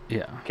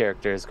Yeah.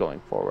 characters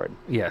going forward.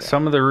 Yeah.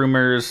 Some of the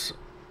rumors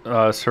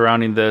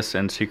surrounding this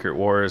and Secret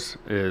Wars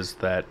is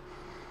that,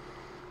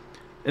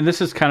 and this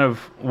is kind of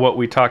what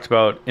we talked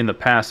about in the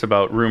past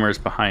about rumors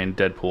behind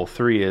Deadpool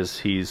 3, is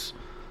he's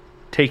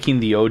taking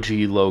the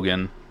OG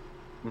Logan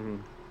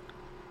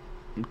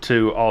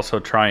to also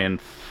try and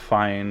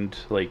find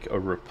like a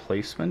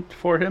replacement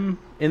for him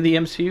in the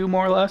MCU,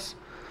 more or less.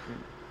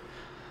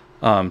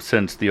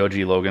 Since the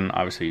OG Logan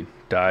obviously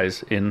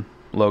dies in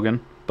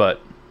Logan,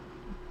 but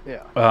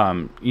Yeah.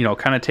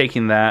 kind of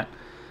taking that,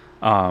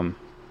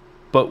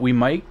 but we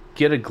might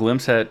get a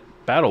glimpse at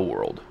Battle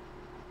World,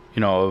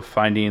 of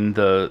finding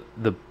the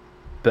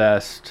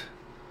best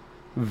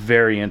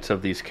variants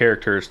of these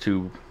characters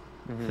to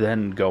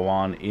then go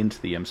on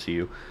into the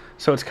MCU.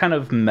 So it's kind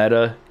of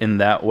meta in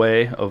that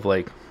way of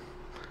like,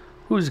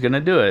 who's gonna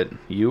do it,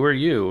 you or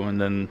you,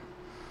 and then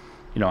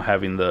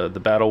having the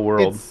Battle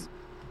World.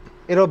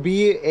 It'll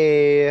be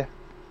a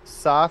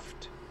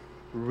soft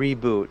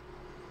reboot.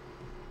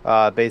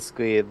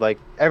 Basically, like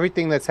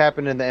everything that's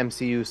happened in the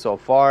MCU so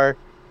far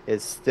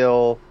is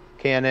still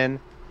canon,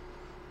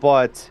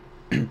 but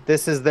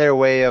this is their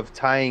way of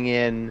tying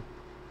in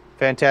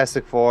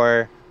Fantastic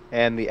Four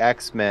and the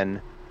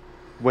X-Men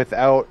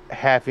without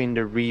having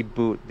to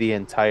reboot the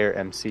entire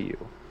MCU.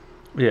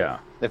 Yeah.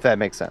 If that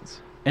makes sense.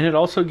 And it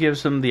also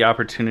gives them the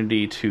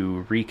opportunity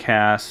to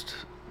recast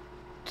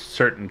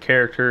certain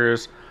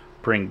characters,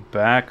 bring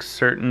back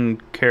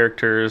certain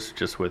characters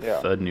just with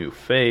a new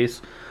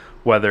face,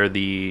 whether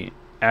the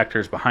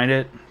actors behind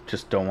it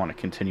just don't want to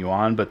continue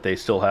on, but they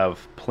still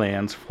have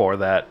plans for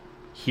that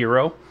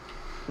hero,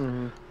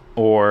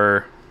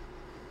 or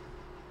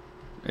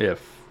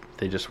if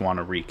they just want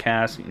to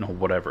recast,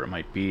 whatever it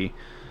might be.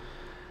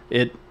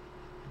 It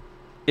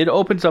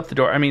opens up the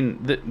door. I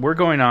mean, we're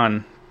going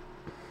on,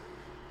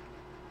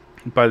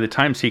 by the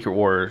time Secret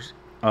Wars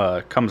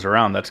comes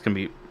around, that's going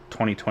to be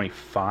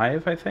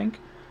 2025, I think.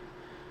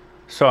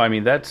 So, I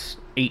mean, that's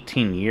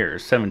 17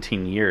 years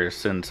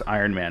since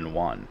Iron Man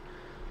 1.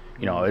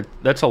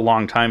 That's a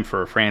long time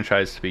for a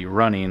franchise to be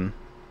running,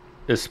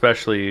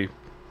 especially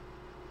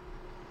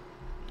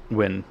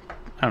when,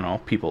 I don't know,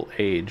 people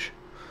age.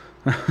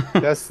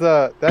 That's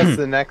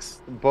the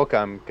next book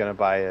I'm gonna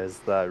buy, is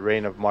the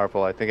Reign of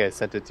Marvel. I think I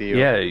sent it to you.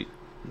 Yeah.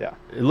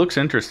 It looks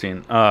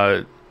interesting.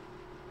 And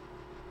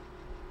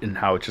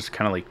how it just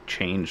kind of like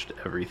changed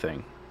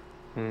everything.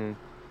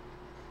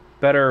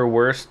 Better or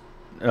worse,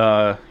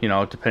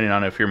 depending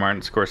on if you're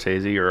Martin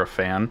Scorsese or a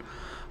fan,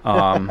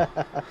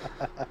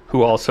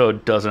 who also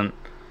doesn't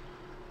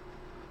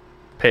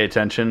pay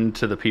attention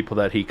to the people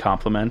that he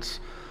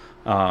compliments,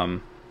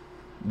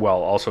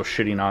 while also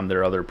shitting on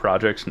their other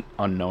projects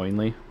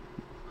unknowingly.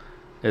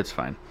 It's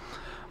fine.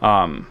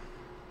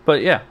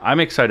 But yeah, I'm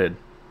excited.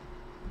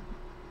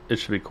 It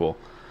should be cool.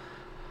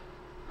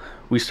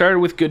 We started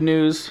with good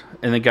news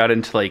and then got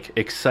into like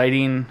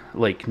exciting,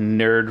 like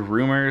nerd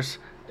rumors,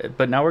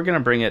 but now we're going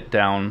to bring it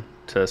down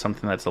to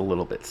something that's a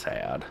little bit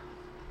sad.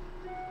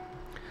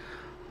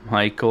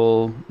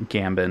 Michael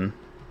Gambon,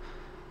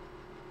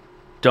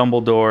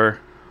 Dumbledore,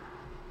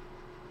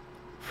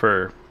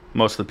 for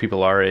most of the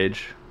people our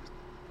age,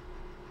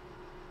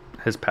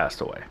 has passed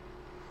away.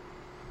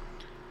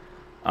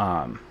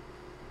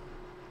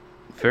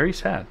 Very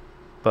sad,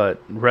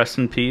 but rest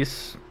in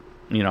peace.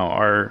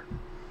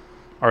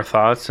 Our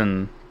thoughts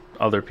and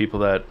other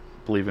people that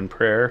believe in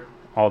prayer,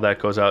 all that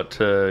goes out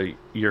to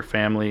your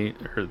family,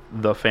 or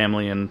the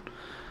family and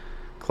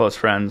close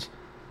friends.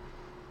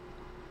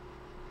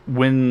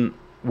 When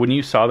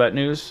you saw that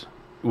news,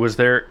 was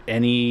there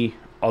any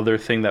other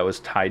thing that was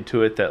tied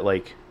to it that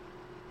like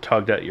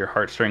tugged at your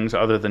heartstrings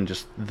other than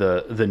just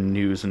the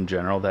news in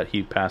general that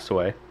he passed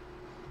away?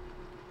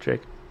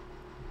 Jake?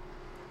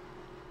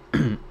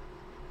 I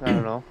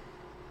don't know.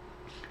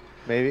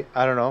 Maybe.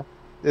 I don't know.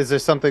 Is there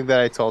something that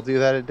I told you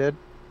that it did?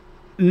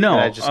 No,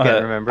 And I just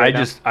can't remember. I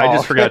just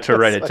forgot to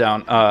write it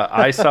down.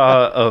 I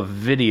saw a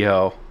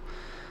video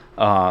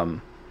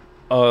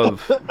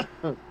of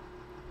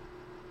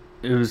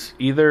it was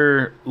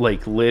either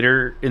like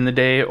later in the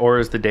day or it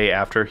was the day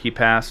after he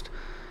passed,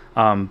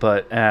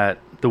 but at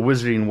the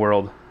Wizarding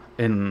World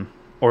in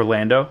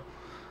Orlando,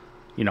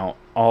 you know,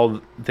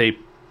 over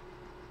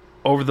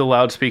the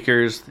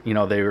loudspeakers, you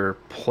know, they were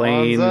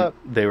playing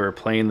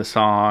the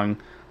song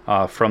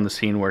from the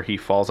scene where he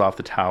falls off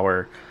the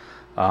tower.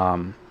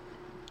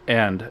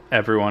 And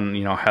everyone,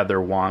 you know, had their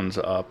wands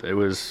up. It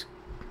was...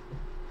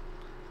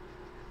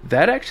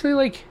 That actually,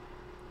 like...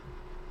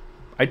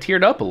 I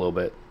teared up a little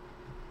bit.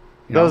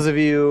 Those of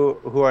you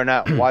who are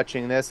not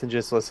watching this and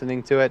just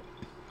listening to it,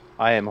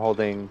 I am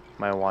holding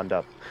my wand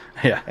up.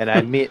 Yeah. And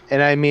I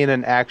mean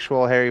an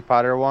actual Harry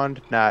Potter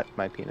wand, not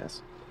my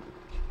penis.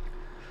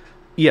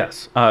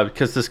 Yes,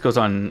 because this goes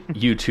on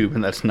YouTube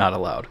and that's not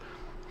allowed.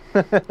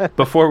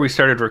 Before we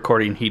started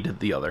recording, he did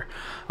the other.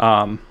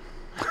 I'm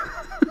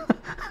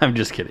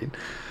just kidding.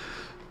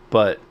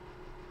 But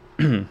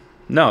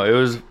no, it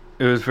was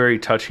very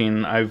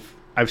touching. I've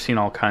seen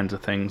all kinds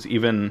of things,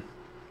 even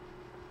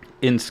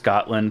in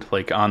Scotland,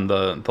 like on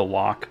the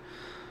loch,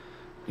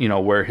 you know,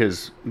 where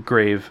his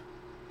grave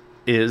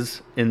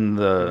is in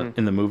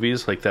the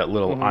movies, like that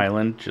little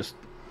island, just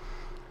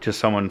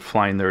someone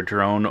flying their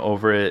drone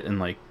over it and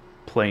like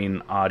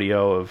playing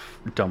audio of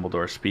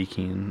Dumbledore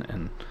speaking,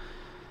 and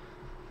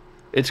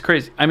it's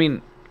crazy. I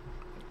mean,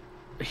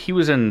 he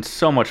was in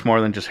so much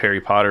more than just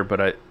Harry Potter,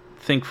 but I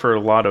think for a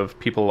lot of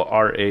people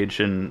our age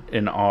and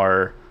in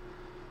our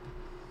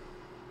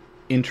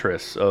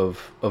interests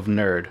of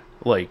nerd,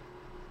 like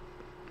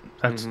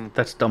that's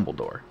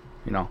Dumbledore,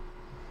 you know.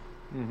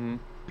 Mm-hmm.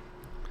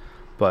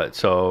 But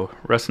so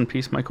rest in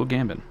peace, Michael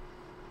Gambon.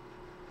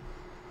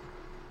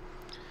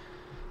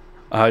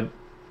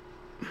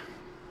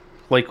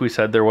 Like we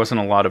said, there wasn't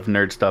a lot of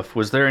nerd stuff.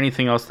 Was there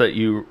anything else that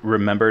you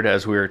remembered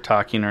as we were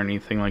talking or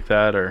anything like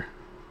that, or?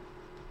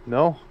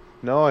 No,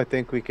 I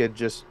think we could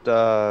just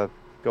go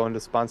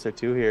into sponsor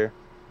 2 here.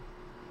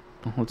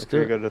 Well, let's if do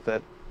you're it. good with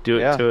it. Do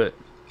it to it.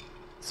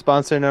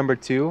 Sponsor number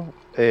 2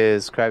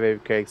 is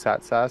Crybaby Craig's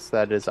Hot Sauce.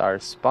 That is our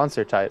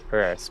sponsor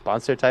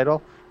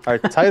title. Our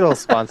title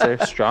sponsor,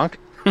 Strunk.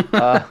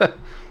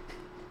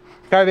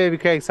 Crybaby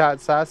Craig's Hot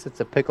Sauce.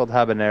 It's a pickled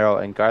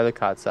habanero and garlic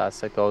hot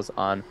sauce that goes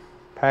on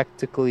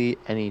practically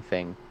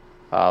anything.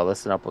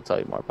 Listen up, we'll tell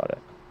you more about it.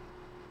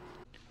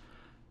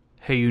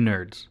 Hey, you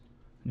nerds.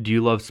 Do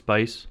you love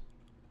spice?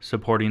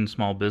 Supporting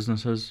small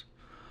businesses?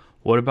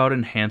 What about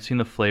enhancing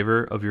the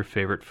flavor of your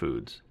favorite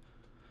foods?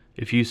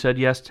 If you said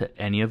yes to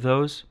any of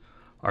those,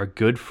 our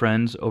good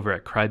friends over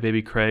at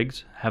Crybaby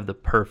Craig's have the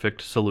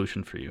perfect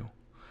solution for you.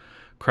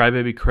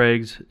 Crybaby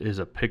Craig's is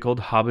a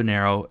pickled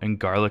habanero and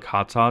garlic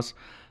hot sauce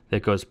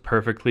that goes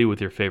perfectly with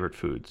your favorite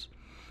foods,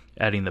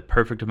 adding the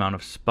perfect amount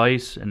of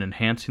spice and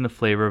enhancing the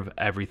flavor of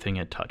everything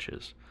it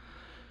touches.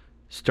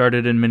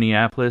 Started in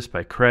Minneapolis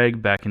by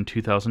Craig back in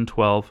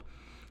 2012,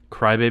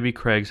 Crybaby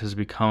Craig's has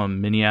become a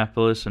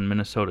Minneapolis and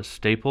Minnesota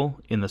staple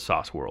in the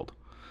sauce world.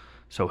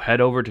 So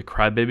head over to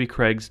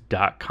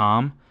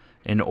crybabycraigs.com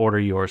and order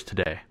yours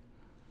today.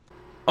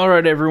 All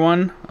right,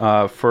 everyone.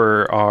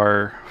 For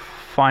our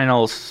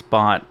final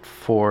spot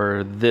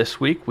for this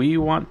week, we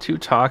want to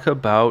talk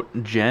about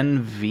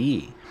Gen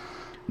V,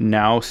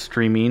 now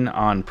streaming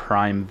on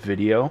Prime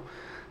Video.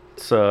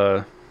 It's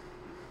a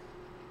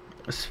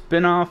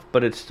spin-off,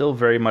 but it's still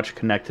very much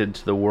connected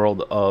to the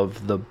world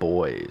of The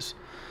Boys.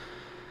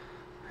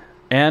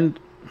 And,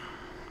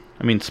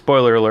 I mean,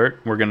 spoiler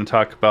alert, we're going to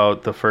talk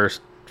about the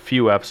first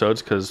few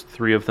episodes because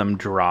 3 of them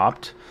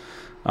dropped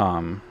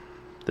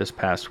this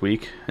past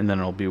week, and then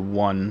it'll be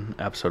 1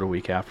 episode a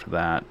week after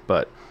that.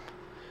 But,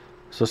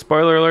 so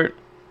spoiler alert,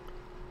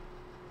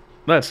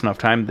 that's enough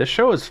time. This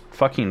show is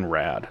fucking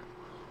rad.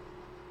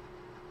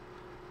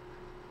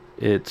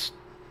 It's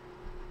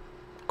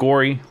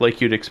gory, like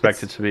you'd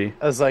expect it to be.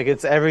 It's like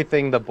it's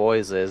everything The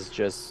Boys is,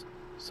 just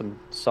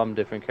some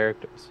different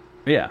characters.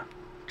 Yeah,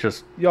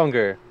 just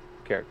younger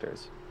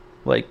characters,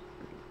 like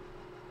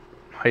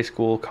high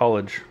school,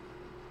 college,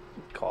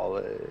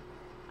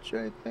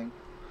 I think.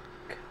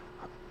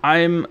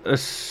 I'm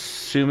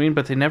assuming,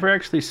 but they never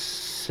actually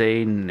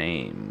say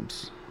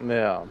names.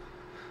 Yeah,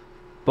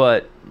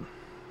 but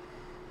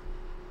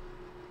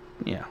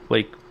yeah,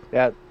 like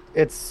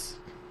it's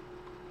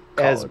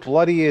college. As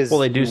bloody as. Well,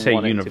 they do say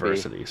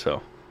university,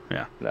 so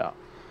yeah. No,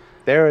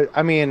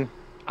 I mean,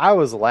 I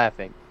was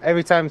laughing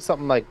every time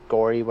something like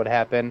gory would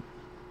happen.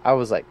 I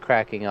was like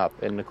cracking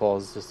up, and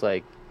Nicole's just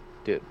like,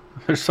 "Dude,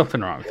 there's something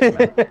wrong with you,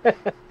 man."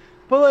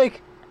 But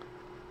like,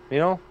 you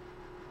know,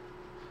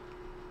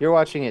 you're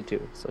watching it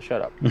too, so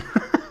shut up. You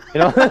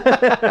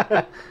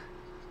know.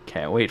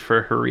 Can't wait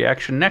for her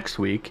reaction next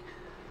week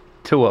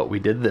to what we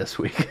did this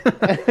week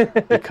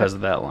because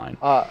of that line.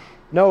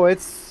 No,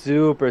 it's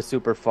super,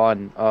 super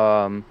fun.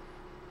 The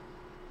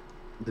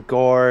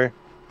gore,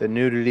 the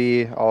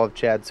nudity, all of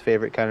Chad's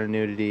favorite kind of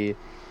nudity.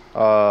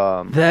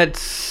 That's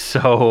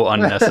so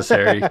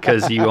unnecessary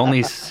because you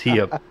only see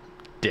a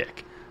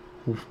dick.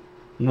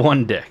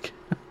 One dick.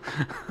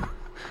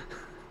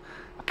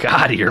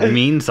 God, you're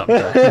mean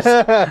sometimes.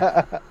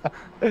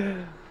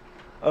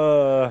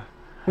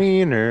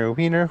 Wiener,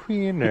 wiener,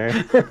 wiener.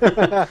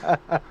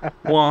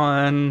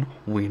 One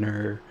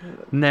wiener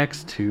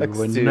next to Next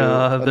to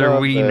another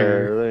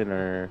wiener.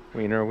 wiener,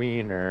 wiener,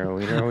 wiener,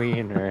 wiener,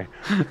 wiener.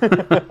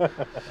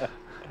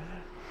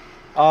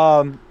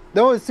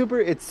 No, it's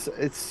super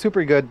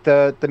good.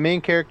 The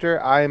main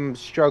character I'm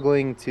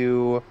struggling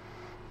to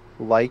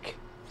like.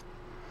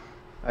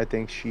 I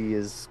think she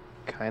is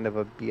kind of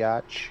a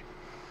biatch.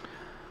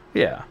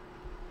 Yeah.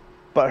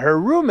 But her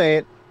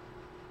roommate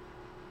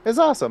is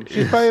awesome.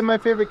 She's probably my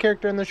favorite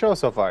character in the show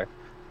so far.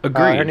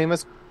 Agreed. Her name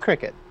is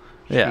Cricket.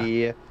 Yeah.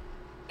 She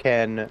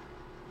can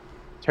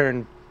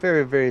turn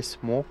very, very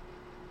small.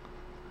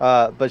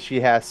 But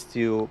she has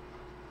to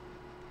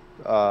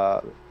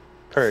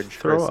purge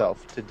Throw up.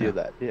 herself to do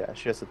that. Yeah,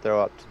 she has to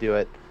throw up to do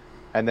it.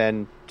 And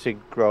then to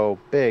grow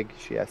big,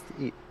 she has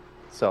to eat.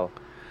 So,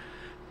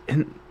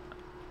 And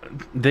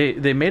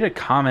they made a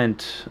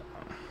comment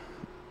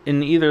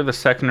in either the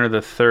second or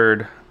the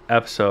third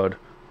episode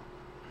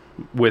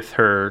with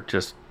her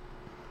just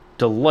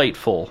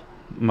delightful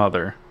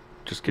mother.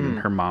 Just kidding,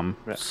 her mom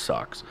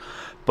sucks.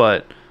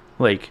 But,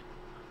 like,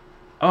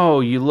 oh,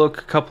 you look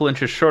a couple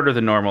inches shorter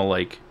than normal,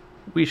 like,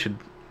 we should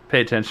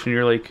pay attention to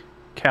your, like,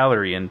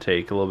 calorie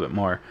intake a little bit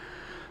more.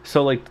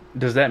 So, like,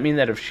 does that mean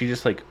that if she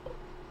just, like,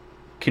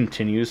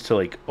 continues to,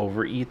 like,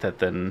 overeat, that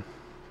then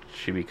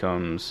she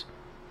becomes...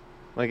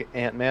 like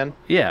Ant-Man.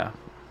 Yeah.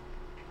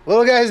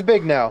 Little guy's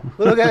big now.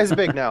 Little guy's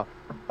big now.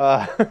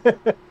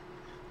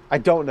 I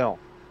don't know.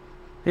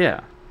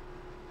 Yeah.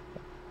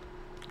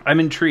 I'm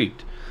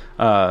intrigued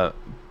by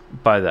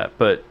that.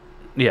 But,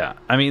 yeah.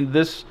 I mean,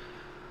 this...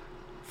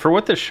 For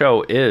what the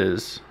show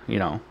is, you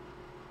know,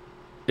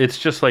 it's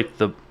just like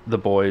the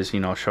boys,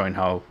 you know, showing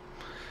how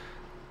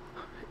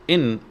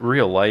in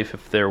real life,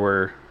 if there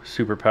were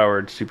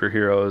superpowered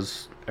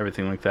superheroes,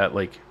 everything like that,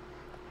 like,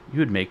 you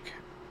would make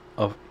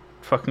a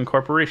fucking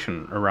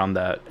corporation around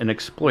that and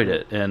exploit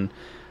it and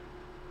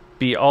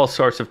be all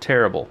sorts of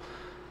terrible.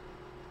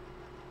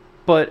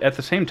 But at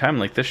the same time,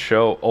 like, this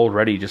show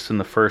already, just in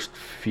the first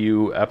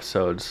few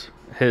episodes,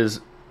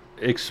 has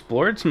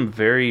explored some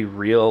very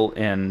real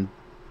and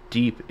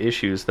deep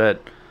issues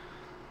that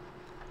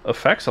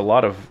affects a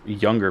lot of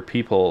younger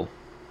people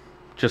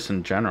just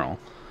in general.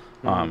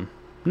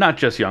 Not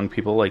just young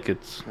people, like,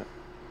 it's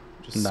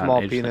just not small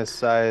an age penis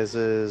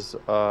sizes,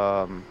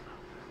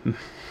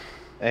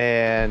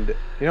 and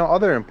you know,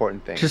 other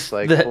important things Just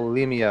like that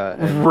bulimia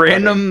and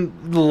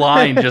random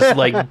line just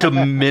like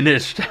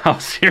diminished how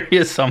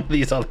serious some of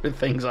these other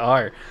things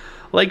are,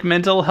 like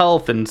mental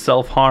health and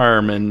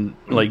self-harm and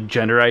like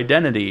gender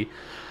identity.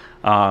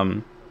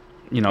 You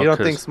know, You don't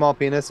 'cause think small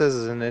penises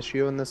is an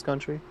issue in this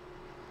country,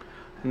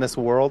 in this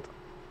world?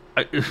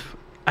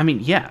 I mean,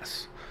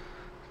 yes,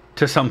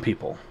 to some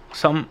people.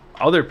 Some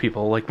other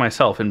people, like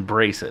myself,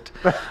 embrace it.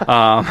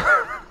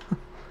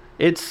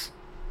 It's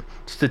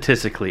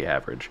statistically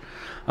average,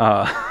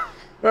 in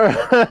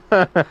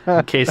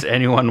case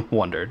anyone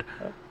wondered.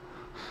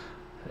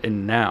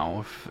 And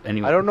now, if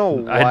anyone, I don't know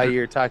why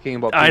you're talking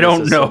about penises I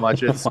don't know so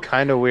much. It's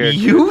kind of weird.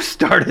 You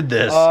started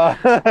this.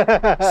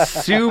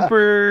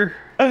 Super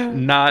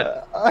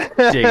not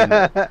digging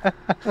it.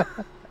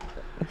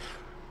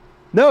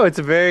 No, it's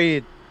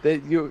very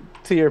to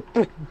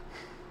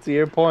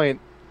your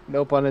point.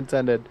 No pun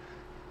intended.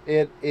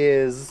 It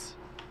is.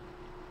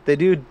 They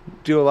do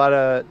a lot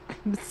of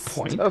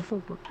Point? stuff.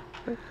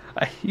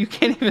 You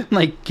can't even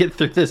like get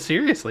through this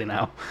seriously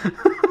now.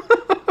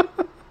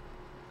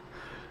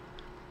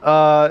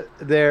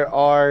 There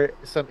are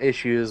some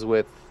issues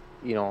with,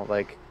 you know,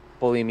 like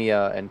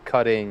bulimia and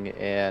cutting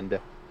and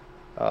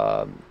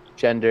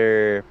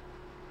gender.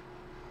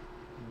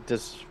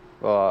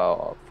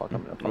 Oh fuck!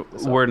 I'm gonna fuck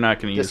this up. We're not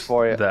going to use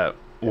Dysphoria. that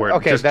word.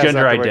 Okay, just that's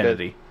gender not the word that-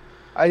 identity.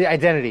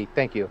 Identity.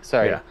 Thank you.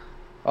 Sorry. Yeah.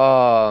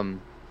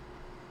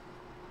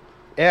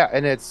 Yeah,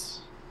 and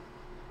it's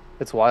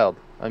wild.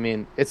 I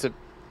mean,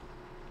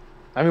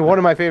 one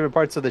of my favorite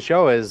parts of the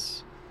show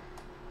is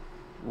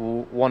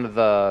one of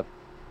the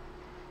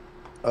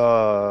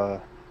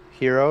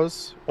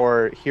heroes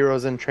or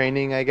heroes in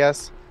training, I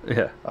guess.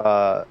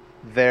 Yeah.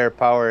 Their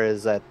power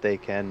is that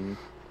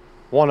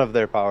one of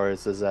their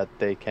powers is that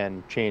they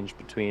can change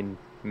between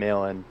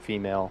male and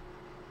female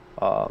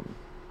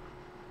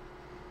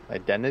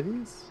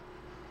identities.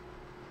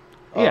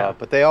 Yeah.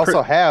 But they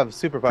also have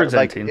superpowers.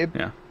 Presenting.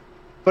 Yeah.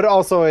 But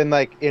also in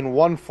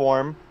one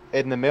form,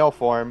 in the male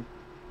form,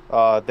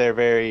 they're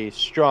very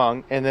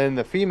strong, and then in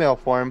the female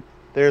form,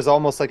 there's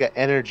almost like an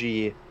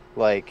energy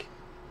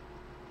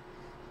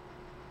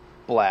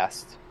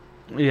blast.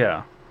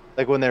 Yeah.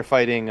 Like when they're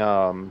fighting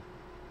the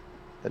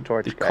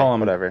torch You guy, call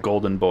him whatever.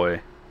 Golden Boy.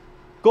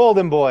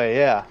 Golden Boy,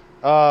 yeah.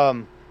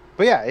 But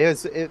But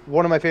yeah,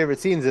 one of my favorite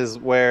scenes is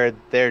where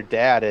their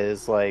dad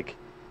is like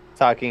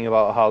talking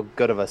about how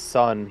good of a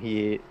son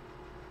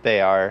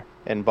they are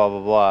and blah blah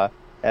blah,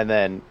 and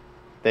then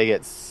they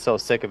get so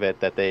sick of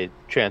it that they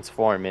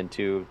transform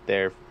into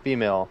their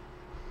female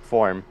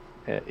form,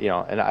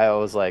 and I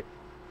was like,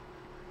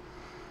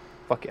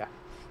 fuck yeah.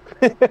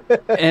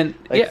 And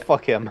Like, yeah,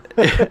 fuck him.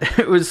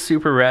 it was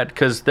super rad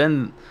because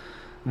then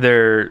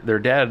their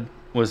dad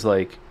was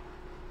like,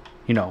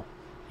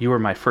 you were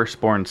my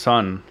firstborn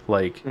son,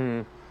 like,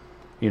 Mhm.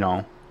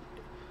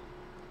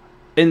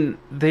 And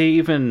they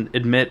even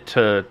admit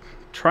to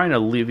trying to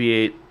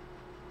alleviate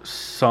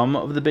some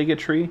of the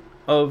bigotry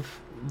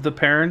of the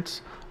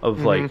parents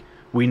of like,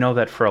 we know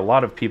that for a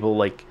lot of people,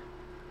 like,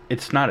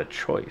 it's not a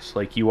choice,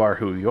 like, you are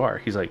who you are.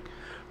 He's like,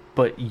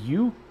 but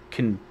you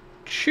can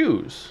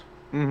choose.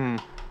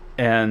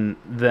 And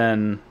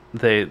then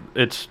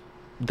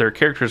their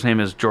character's name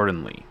is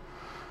Jordan Lee.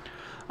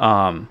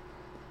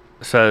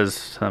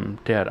 Says,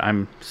 Dad,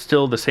 I'm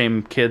still the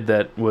same kid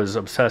that was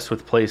obsessed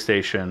with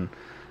PlayStation,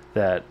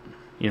 that,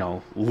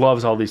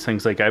 loves all these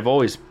things. Like, I've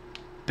always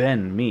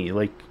been me.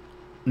 Like,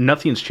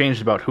 nothing's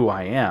changed about who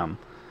I am.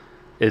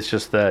 It's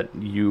just that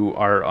you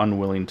are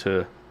unwilling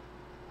to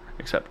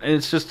accept. And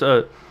it's just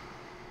I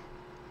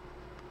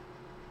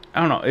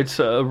don't know, it's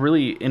a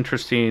really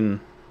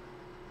interesting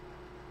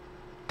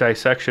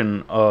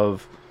dissection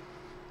of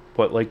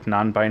what, like,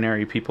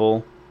 non-binary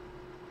people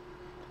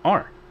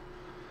are.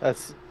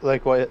 That's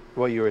like what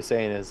you were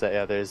saying is that,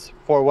 yeah, there's,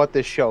 for what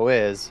this show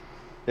is,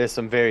 there's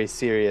some very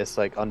serious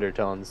like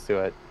undertones to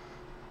it.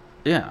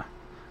 Yeah.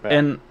 Right.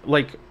 And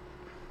like,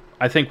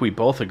 I think we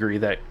both agree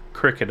that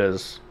Cricket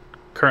is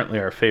currently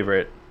our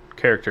favorite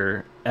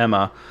character.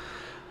 Emma,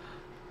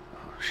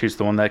 she's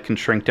the one that can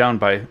shrink down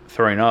by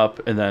throwing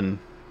up and then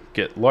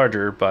get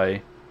larger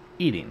by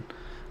eating.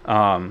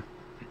 And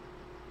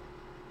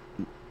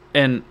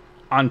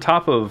on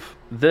top of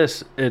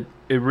this, it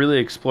really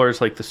explores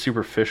like the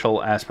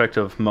superficial aspect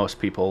of most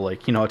people.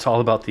 Like, it's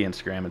all about the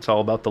Instagram. It's all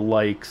about the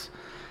likes.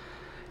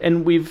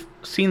 And we've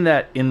seen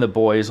that in The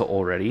Boys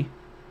already,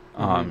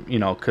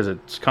 because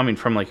it's coming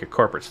from like a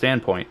corporate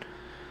standpoint.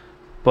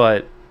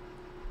 But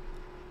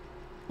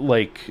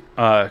like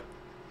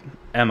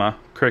Emma,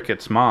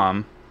 Cricket's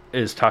mom,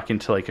 is talking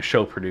to like a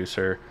show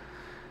producer,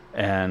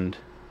 and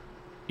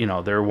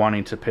they're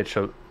wanting to pitch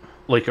a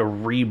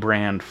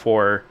rebrand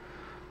for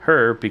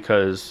her,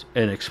 because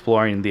in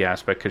exploring the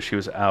aspect, because she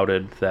was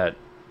outed that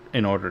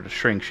in order to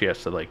shrink she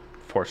has to like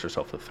force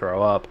herself to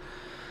throw up,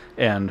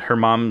 and her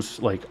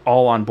mom's like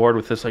all on board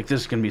with this, like,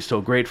 this is gonna be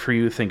so great for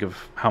you, think of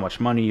how much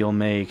money you'll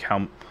make,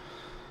 how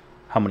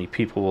many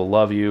people will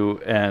love you.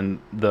 And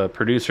the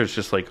producer's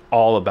just like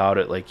all about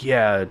it, like,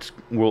 yeah,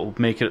 we'll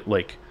make it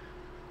like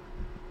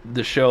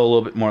the show a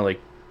little bit more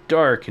like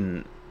dark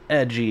and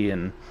edgy,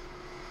 and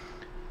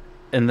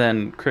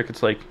then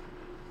Cricket's like,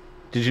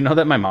 did you know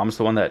that my mom's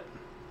the one that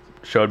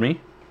showed me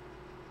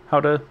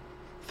how to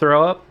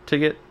throw up to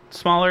get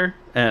smaller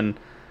and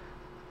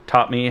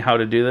taught me how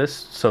to do this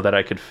so that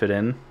I could fit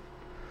in?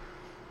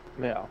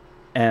 Yeah.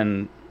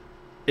 And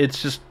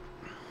it's just,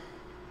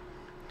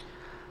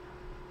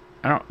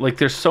 I don't, like,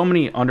 there's so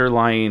many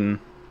underlying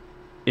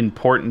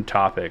important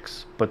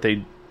topics, but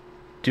they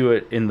do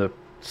it in the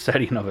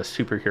setting of a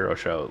superhero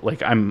show.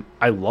 Like,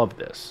 I love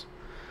this.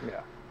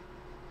 Yeah.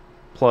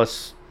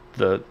 Plus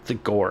the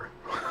gore.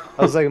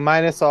 I was like,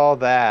 minus all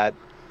that,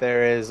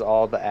 there is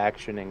all the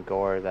action and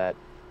gore that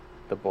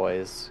The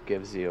Boys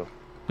gives you.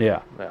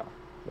 Yeah. Yeah.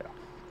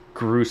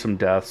 Gruesome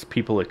deaths,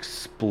 people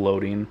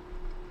exploding.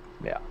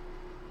 Yeah.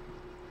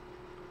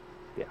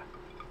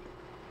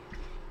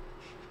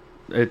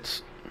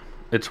 It's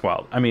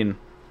wild. I mean,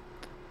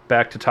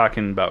 back to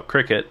talking about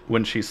Cricket,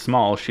 when she's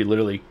small, she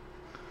literally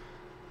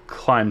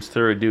climbs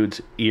through a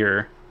dude's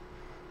ear,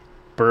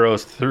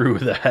 burrows through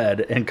the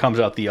head, and comes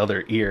out the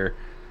other ear.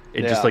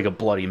 It's just like a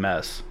bloody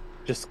mess.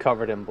 Just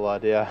covered in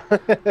blood, yeah.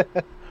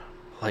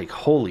 Like,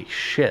 holy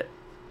shit.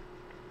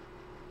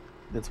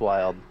 It's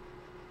wild.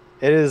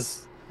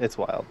 It's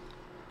wild.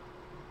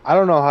 I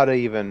don't know how to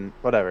even,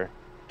 whatever.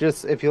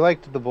 Just, if you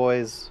liked The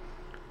Boys,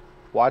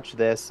 watch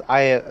this.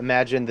 I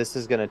imagine this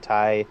is going to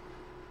tie,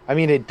 I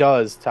mean, it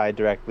does tie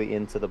directly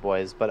into The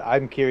Boys, but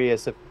I'm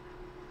curious if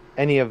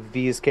any of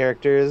these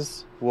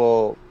characters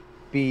will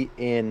be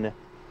in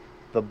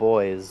The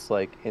Boys,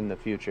 like, in the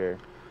future.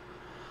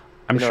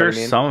 I'm You know sure what I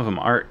mean? some of them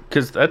are,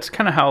 because that's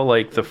kind of how,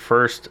 like, the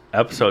first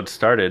episode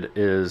started,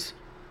 is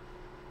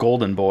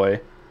Golden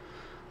Boy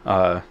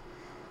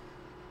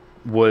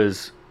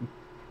was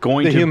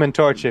going The to... Human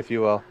Torch, if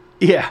you will.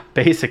 Yeah,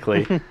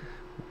 basically.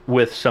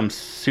 With some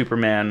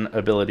Superman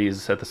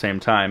abilities at the same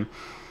time,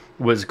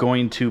 was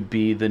going to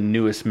be the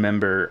newest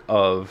member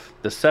of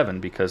the Seven,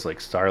 because, like,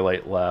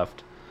 Starlight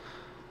left.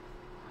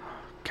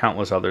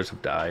 Countless others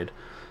have died.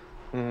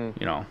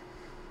 Mm-hmm.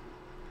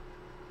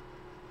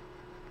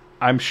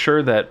 I'm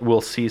sure that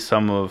we'll see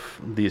some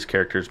of these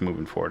characters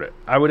moving forward.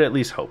 I would at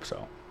least hope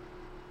so.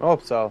 I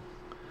hope so.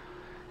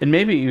 And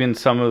maybe even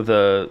some of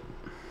the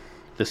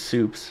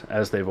soups,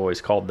 as they've always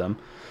called them,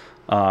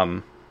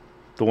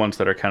 the ones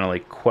that are kind of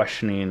like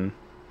questioning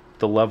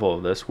the level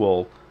of this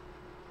will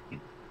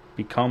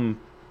become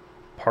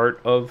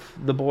part of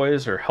the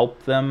boys or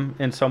help them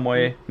in some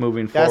way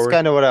moving forward. That's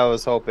kind of what I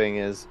was hoping,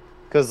 is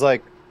because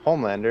like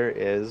Homelander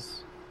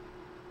is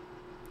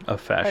a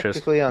fascist,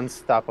 practically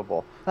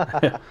unstoppable.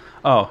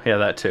 Oh yeah,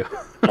 that too.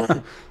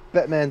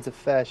 Batman's a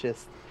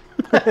fascist.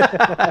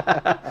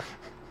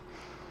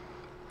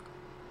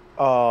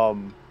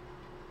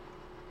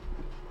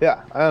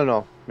 Yeah, I don't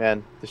know,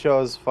 man. The show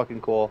is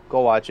fucking cool.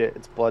 Go watch it.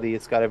 It's bloody.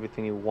 It's got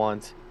everything you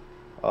want.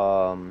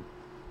 And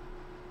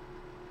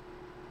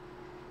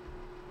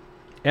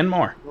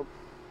more.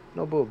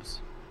 No boobs.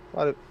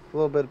 A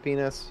little bit of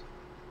penis.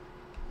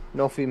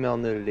 No female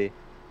nudity.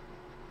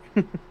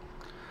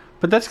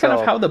 But that's kind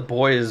of how The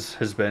Boys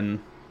has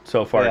been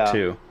so far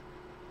too.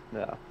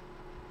 Yeah.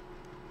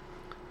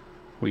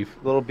 We've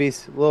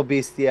little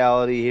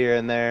bestiality here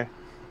and there.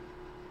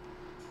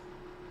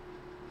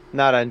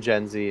 Not on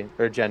Gen Z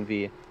or Gen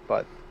V,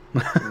 but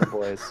in The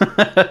Boys.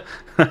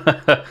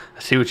 I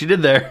see what you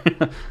did there.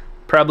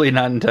 Probably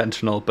not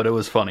intentional, but it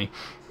was funny.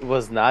 It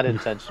was not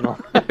intentional.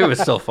 It was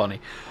still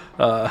funny.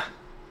 But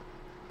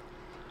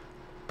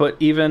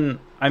even,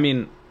 I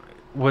mean,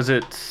 was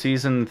it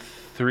season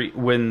 3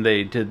 when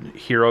they did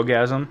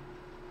Herogasm?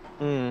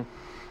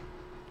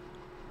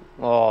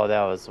 Oh,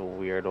 that was a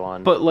weird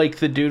one. But like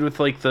the dude with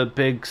like the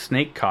big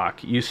snake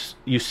cock, you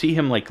see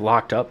him like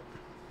locked up,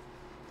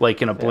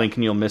 like in a blink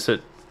and you'll miss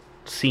it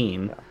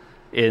scene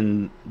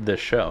in this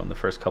show in the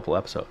first couple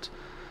episodes.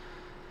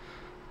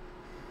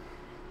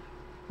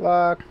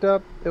 Locked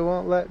up, it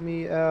won't let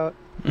me out.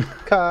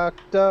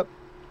 Cocked up.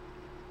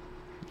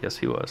 Yes,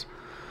 he was.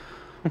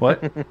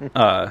 What?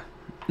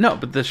 No,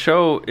 but the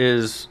show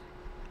is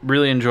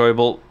really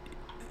enjoyable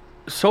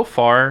so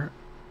far.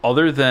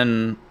 Other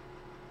than,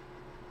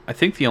 I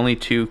think the only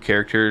 2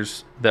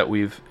 characters that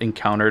we've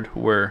encountered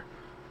where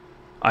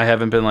I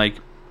haven't been like,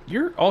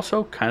 you're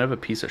also kind of a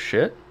piece of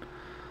shit,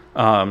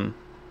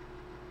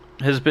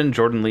 has been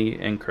Jordan Lee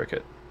and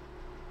Cricket.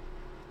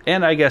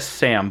 And I guess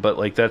Sam, but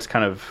like that's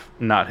kind of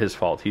not his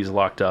fault. He's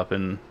locked up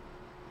and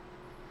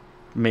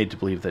made to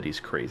believe that he's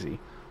crazy.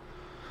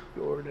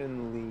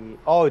 Jordan Lee.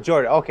 Oh,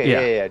 Jordan.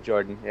 Okay, yeah,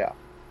 Jordan. Yeah.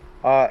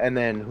 And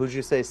then who'd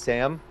you say,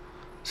 Sam?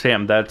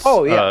 Sam, that's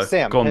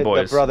Sam, Golden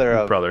Boy's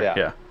the brother.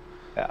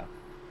 Yeah.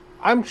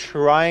 I'm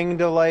trying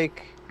to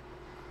like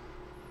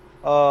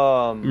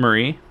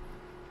Marie?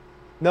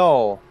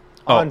 No.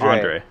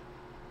 Andre.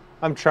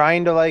 I'm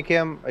trying to like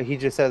him. He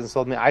just hasn't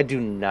sold me. I do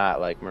not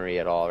like Marie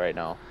at all right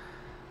now.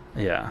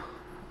 Yeah.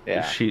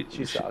 She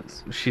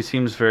sucks. She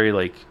seems very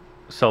like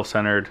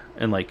self-centered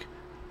and like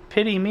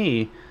pity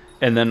me,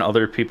 and then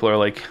other people are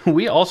like,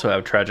 we also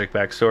have tragic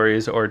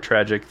backstories or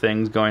tragic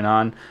things going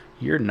on.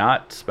 You're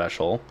not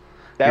special.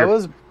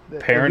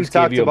 Parents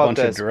gave you a bunch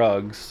of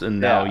drugs and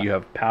now you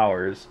have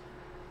powers.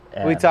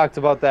 And we talked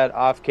about that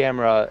off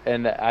camera,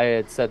 and I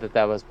had said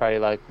that was probably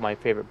like my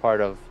favorite part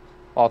of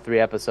all 3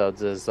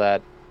 episodes, is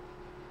that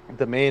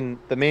the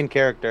main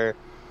character,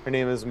 her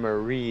name is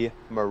Marie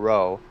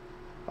Moreau,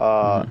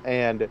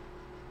 and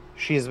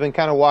she's been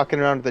kind of walking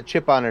around with a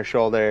chip on her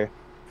shoulder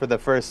for the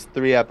first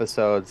 3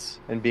 episodes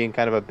and being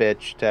kind of a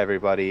bitch to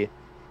everybody,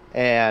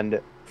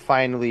 and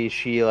finally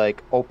she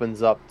like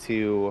opens up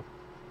to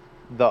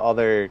the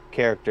other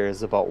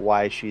characters about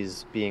why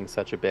she's being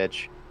such a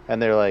bitch, and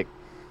they're like,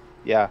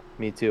 yeah,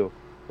 me too,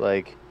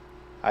 like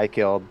I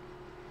killed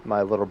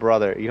my little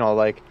brother,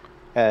 like,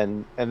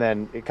 and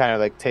then it kind of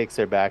like takes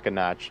her back a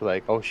notch,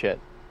 like, oh shit,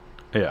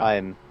 yeah,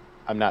 I'm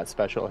not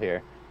special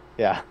here.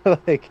 Yeah.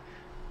 Like,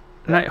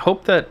 and I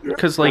hope that,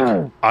 because like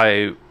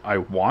I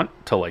want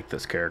to like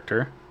this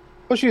character.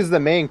 Well, she's the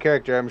main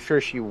character. I'm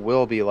sure she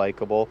will be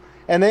likable,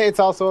 and it's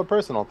also a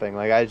personal thing.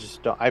 Like,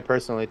 I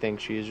personally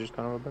think she's just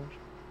kind of a bitch.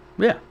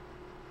 Yeah,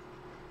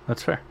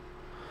 that's fair.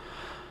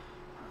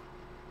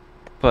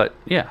 But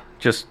yeah,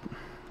 just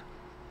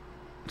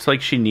it's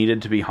like she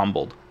needed to be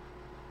humbled.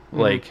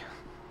 Like,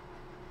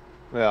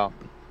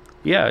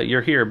 yeah,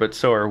 you're here, but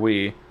so are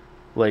we.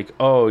 Like,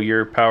 oh,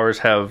 your powers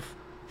have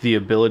the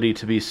ability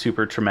to be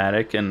super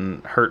traumatic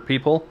and hurt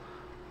people.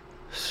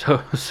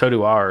 So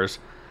do ours.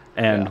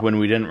 And when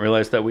we didn't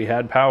realize that we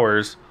had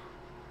powers,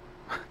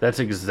 that's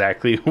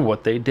exactly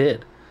what they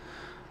did.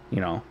 I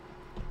don't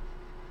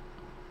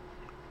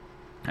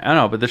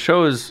know, but the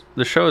show is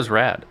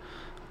rad.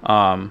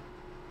 I'm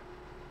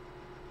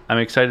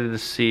excited to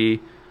see,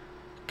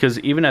 because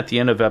even at the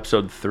end of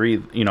episode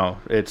 3,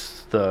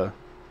 it's the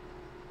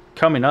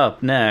coming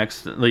up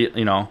next, like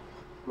a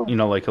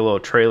little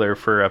trailer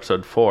for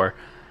episode 4.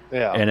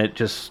 Yeah. And it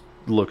just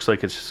looks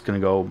like it's just going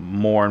to go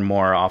more and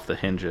more off the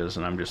hinges,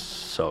 and I'm just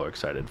so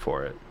excited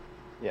for it.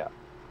 Yeah.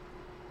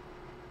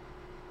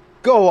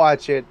 Go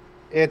watch it.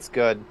 It's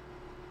good.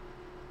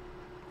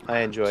 I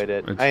enjoyed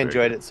it. I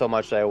enjoyed it so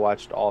much that I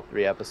watched all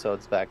 3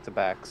 episodes back to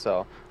back.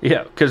 So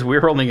yeah, because we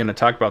were only going to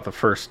talk about the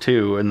first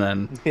 2, and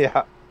then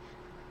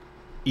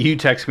you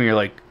text me, you're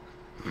like,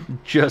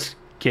 just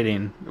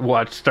kidding.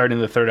 Starting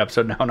the 3rd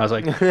episode now, and I was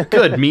like,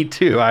 good, me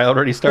too. I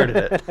already started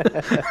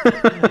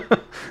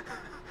it.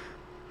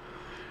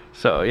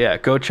 So yeah,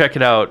 go check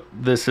it out.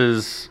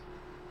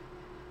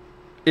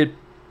 It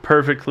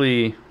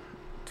perfectly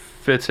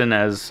fits in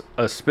as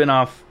a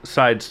spin-off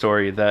side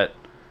story that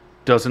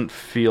doesn't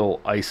feel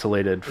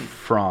isolated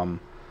from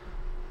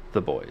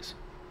The Boys.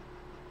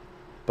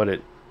 But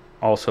it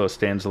also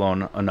stands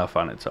alone enough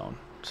on its own.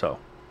 So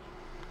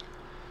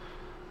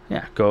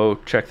yeah, go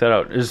check that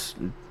out. Is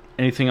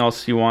anything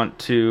else you want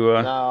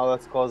to No,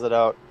 let's close it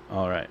out.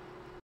 All right.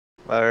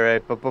 All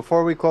right, but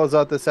before we close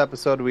out this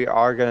episode, we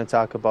are going to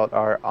talk about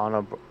our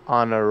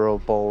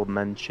honorable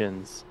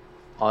mentions.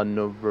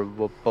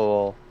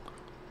 Honorable.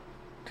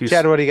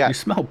 Chad, what do you got? You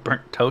smell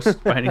burnt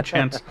toast by any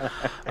chance?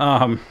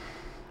 I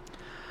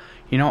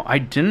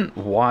didn't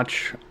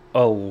watch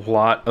a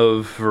lot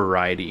of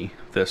variety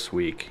this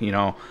week.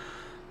 While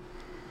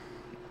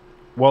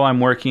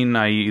I'm working,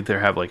 I either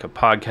have like a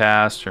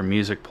podcast or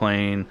music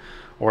playing,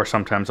 or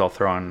sometimes I'll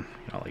throw on,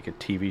 like a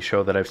TV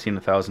show that I've seen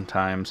 1,000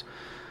 times.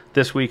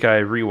 This week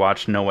I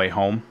rewatched No Way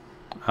Home,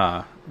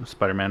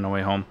 Spider-Man No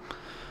Way Home.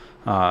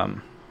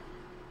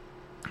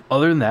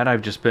 Other than that,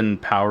 I've just been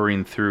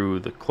powering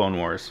through the Clone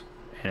Wars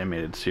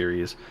animated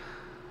series.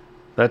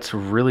 That's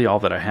really all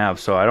that I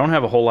have. So I don't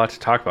have a whole lot to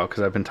talk about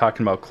because I've been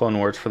talking about Clone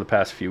Wars for the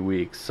past few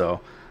weeks.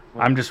 So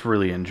I'm just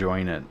really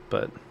enjoying it.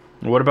 But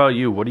what about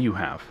you? What do you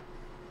have?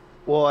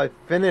 Well, I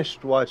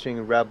finished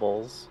watching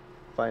Rebels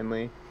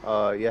finally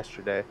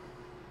yesterday.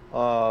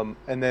 And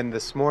then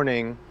this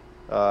morning,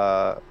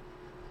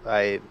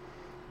 I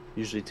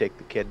usually take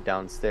the kid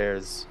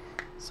downstairs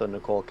so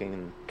Nicole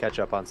can catch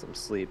up on some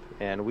sleep.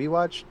 And we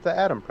watched The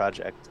Adam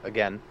Project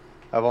again.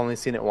 I've only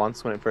seen it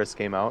once when it first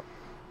came out.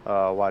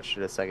 Watched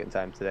it a second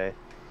time today.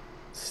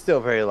 Still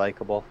very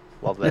likable.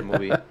 Love that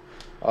movie.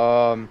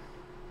 And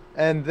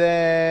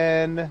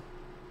then...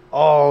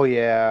 Oh,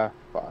 yeah.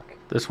 Fuck.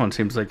 This one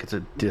seems like it's a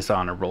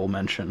dishonorable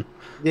mention.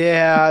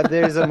 Yeah,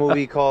 there's a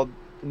movie called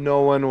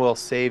No One Will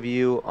Save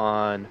You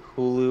on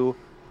Hulu.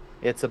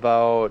 It's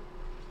about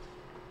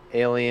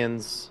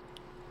aliens.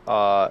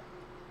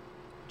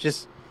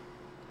 It's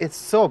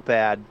so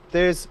bad.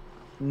 There's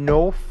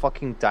no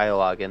fucking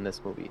dialogue in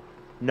this movie.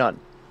 None.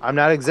 I'm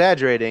not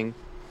exaggerating.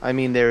 I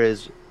mean, there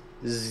is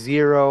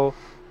zero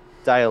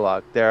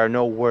dialogue. There are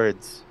no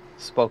words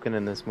spoken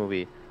in this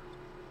movie.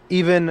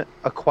 Even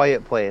A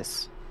Quiet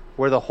Place,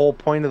 where the whole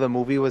point of the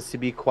movie was to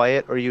be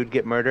quiet or you'd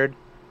get murdered,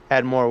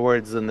 had more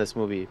words than this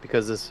movie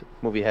because this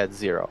movie had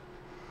zero.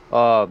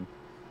 The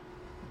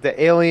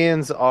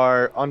aliens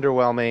are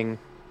underwhelming.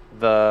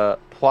 The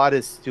plot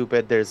is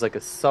stupid. There's like a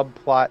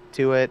subplot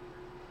to it.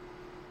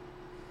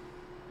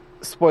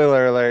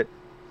 Spoiler alert.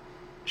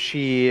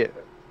 She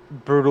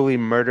brutally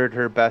murdered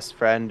her best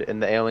friend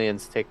and the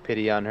aliens take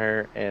pity on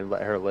her and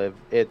let her live.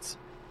 It's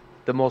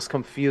the most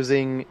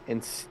confusing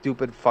and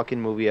stupid fucking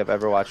movie I've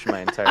ever watched in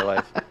my entire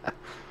life.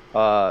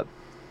 9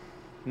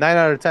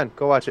 out of 10.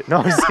 Go watch it. No,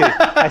 I'm just kidding.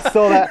 I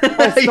stole that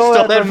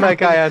from that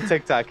guy on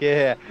TikTok.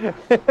 Yeah.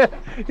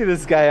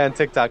 This guy on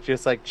TikTok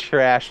just like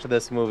trashed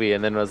this movie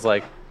and then was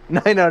like,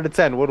 9 out of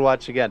 10. Would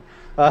watch again.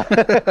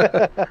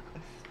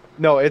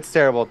 No, it's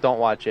terrible. Don't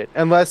watch it.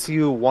 Unless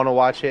you want to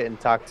watch it and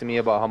talk to me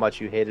about how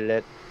much you hated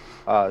it.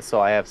 So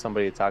I have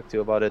somebody to talk to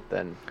about it,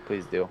 then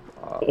please do.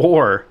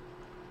 Or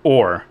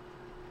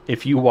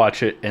if you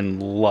watch it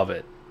and love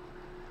it,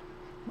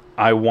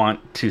 I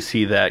want to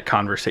see that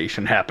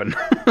conversation happen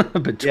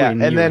between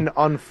you. And then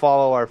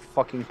unfollow our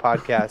fucking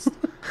podcast.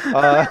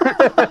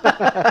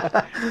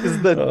 This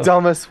is the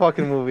dumbest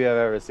fucking movie I've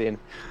ever seen.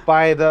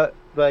 By the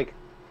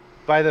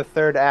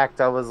third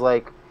act, I was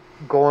like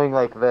going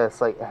like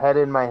this, like head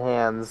in my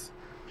hands,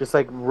 just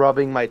like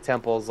rubbing my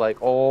temples, like,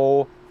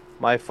 oh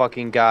my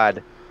fucking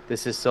god,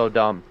 this is so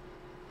dumb.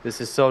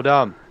 This is so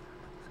dumb.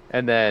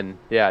 And then,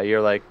 yeah,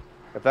 you're like,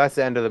 if that's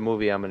the end of the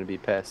movie, I'm going to be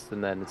pissed.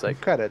 And then it's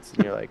like credits,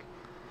 and you're like,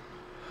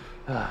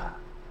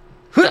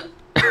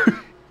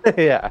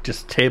 yeah.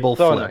 Just table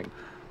so flip.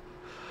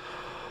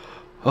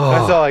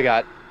 That's all I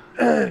got.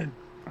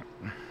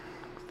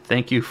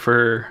 Thank you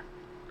for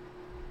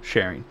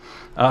sharing.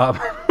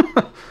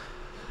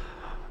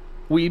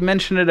 We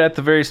mentioned it at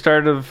the very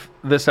start of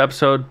this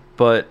episode,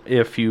 but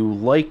if you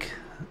like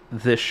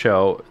this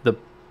show, the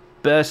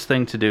best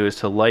thing to do is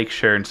to like,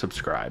 share, and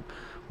subscribe,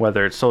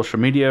 whether it's social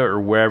media or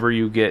wherever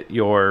you get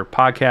your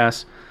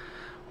podcasts.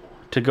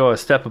 To go a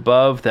step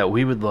above, that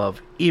we would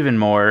love even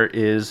more,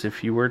 is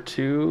if you were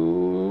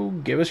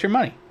to give us your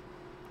money,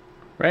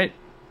 right?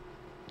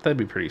 That'd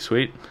be pretty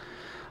sweet.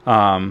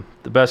 The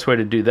best way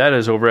to do that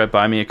is over at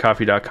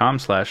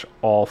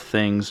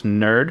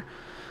buymeacoffee.com/allthingsnerd.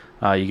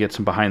 You get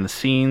some behind the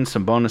scenes,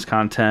 some bonus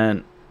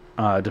content,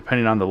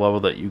 depending on the level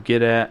that you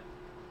get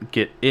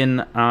in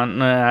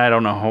on. I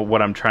don't know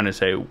what I'm trying to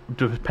say.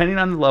 Depending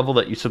on the level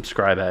that you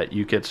subscribe at,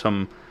 you get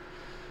some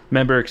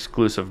member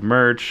exclusive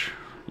merch.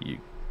 You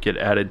get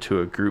added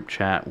to a group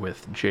chat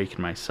with Jake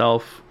and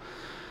myself.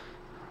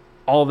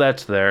 All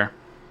that's there.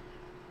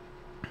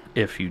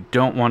 If you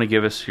don't want to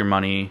give us your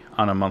money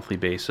on a monthly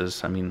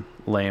basis, I mean,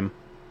 lame.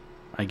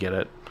 I get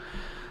it.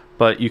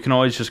 But you can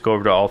always just go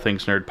over to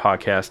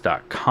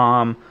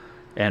allthingsnerdpodcast.com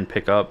and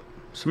pick up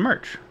some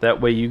merch.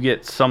 That way you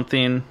get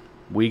something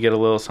We get a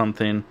little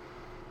something.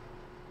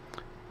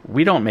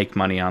 We don't make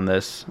money on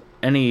this.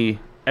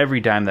 Every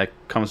dime that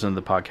comes into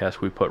the podcast,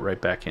 we put right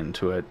back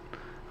into it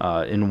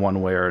in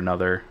one way or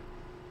another.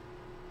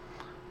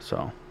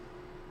 So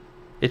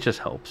it just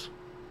helps.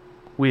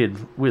 We'd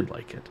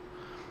like it.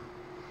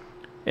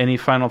 Any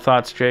final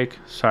thoughts, Jake?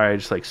 Sorry, I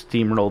just like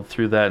steamrolled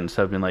through that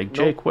instead of being like,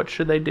 Jake, Nope. what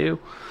should they do?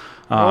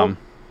 Nope.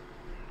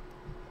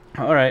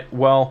 All right.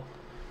 Well,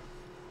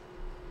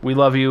 we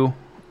love you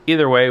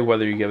either way,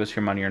 whether you give us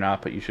your money or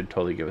not, but you should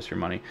totally give us your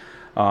money.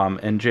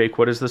 And Jake,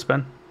 what has this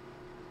been?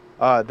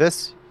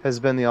 This has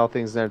been the All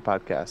Things Nerd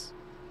podcast.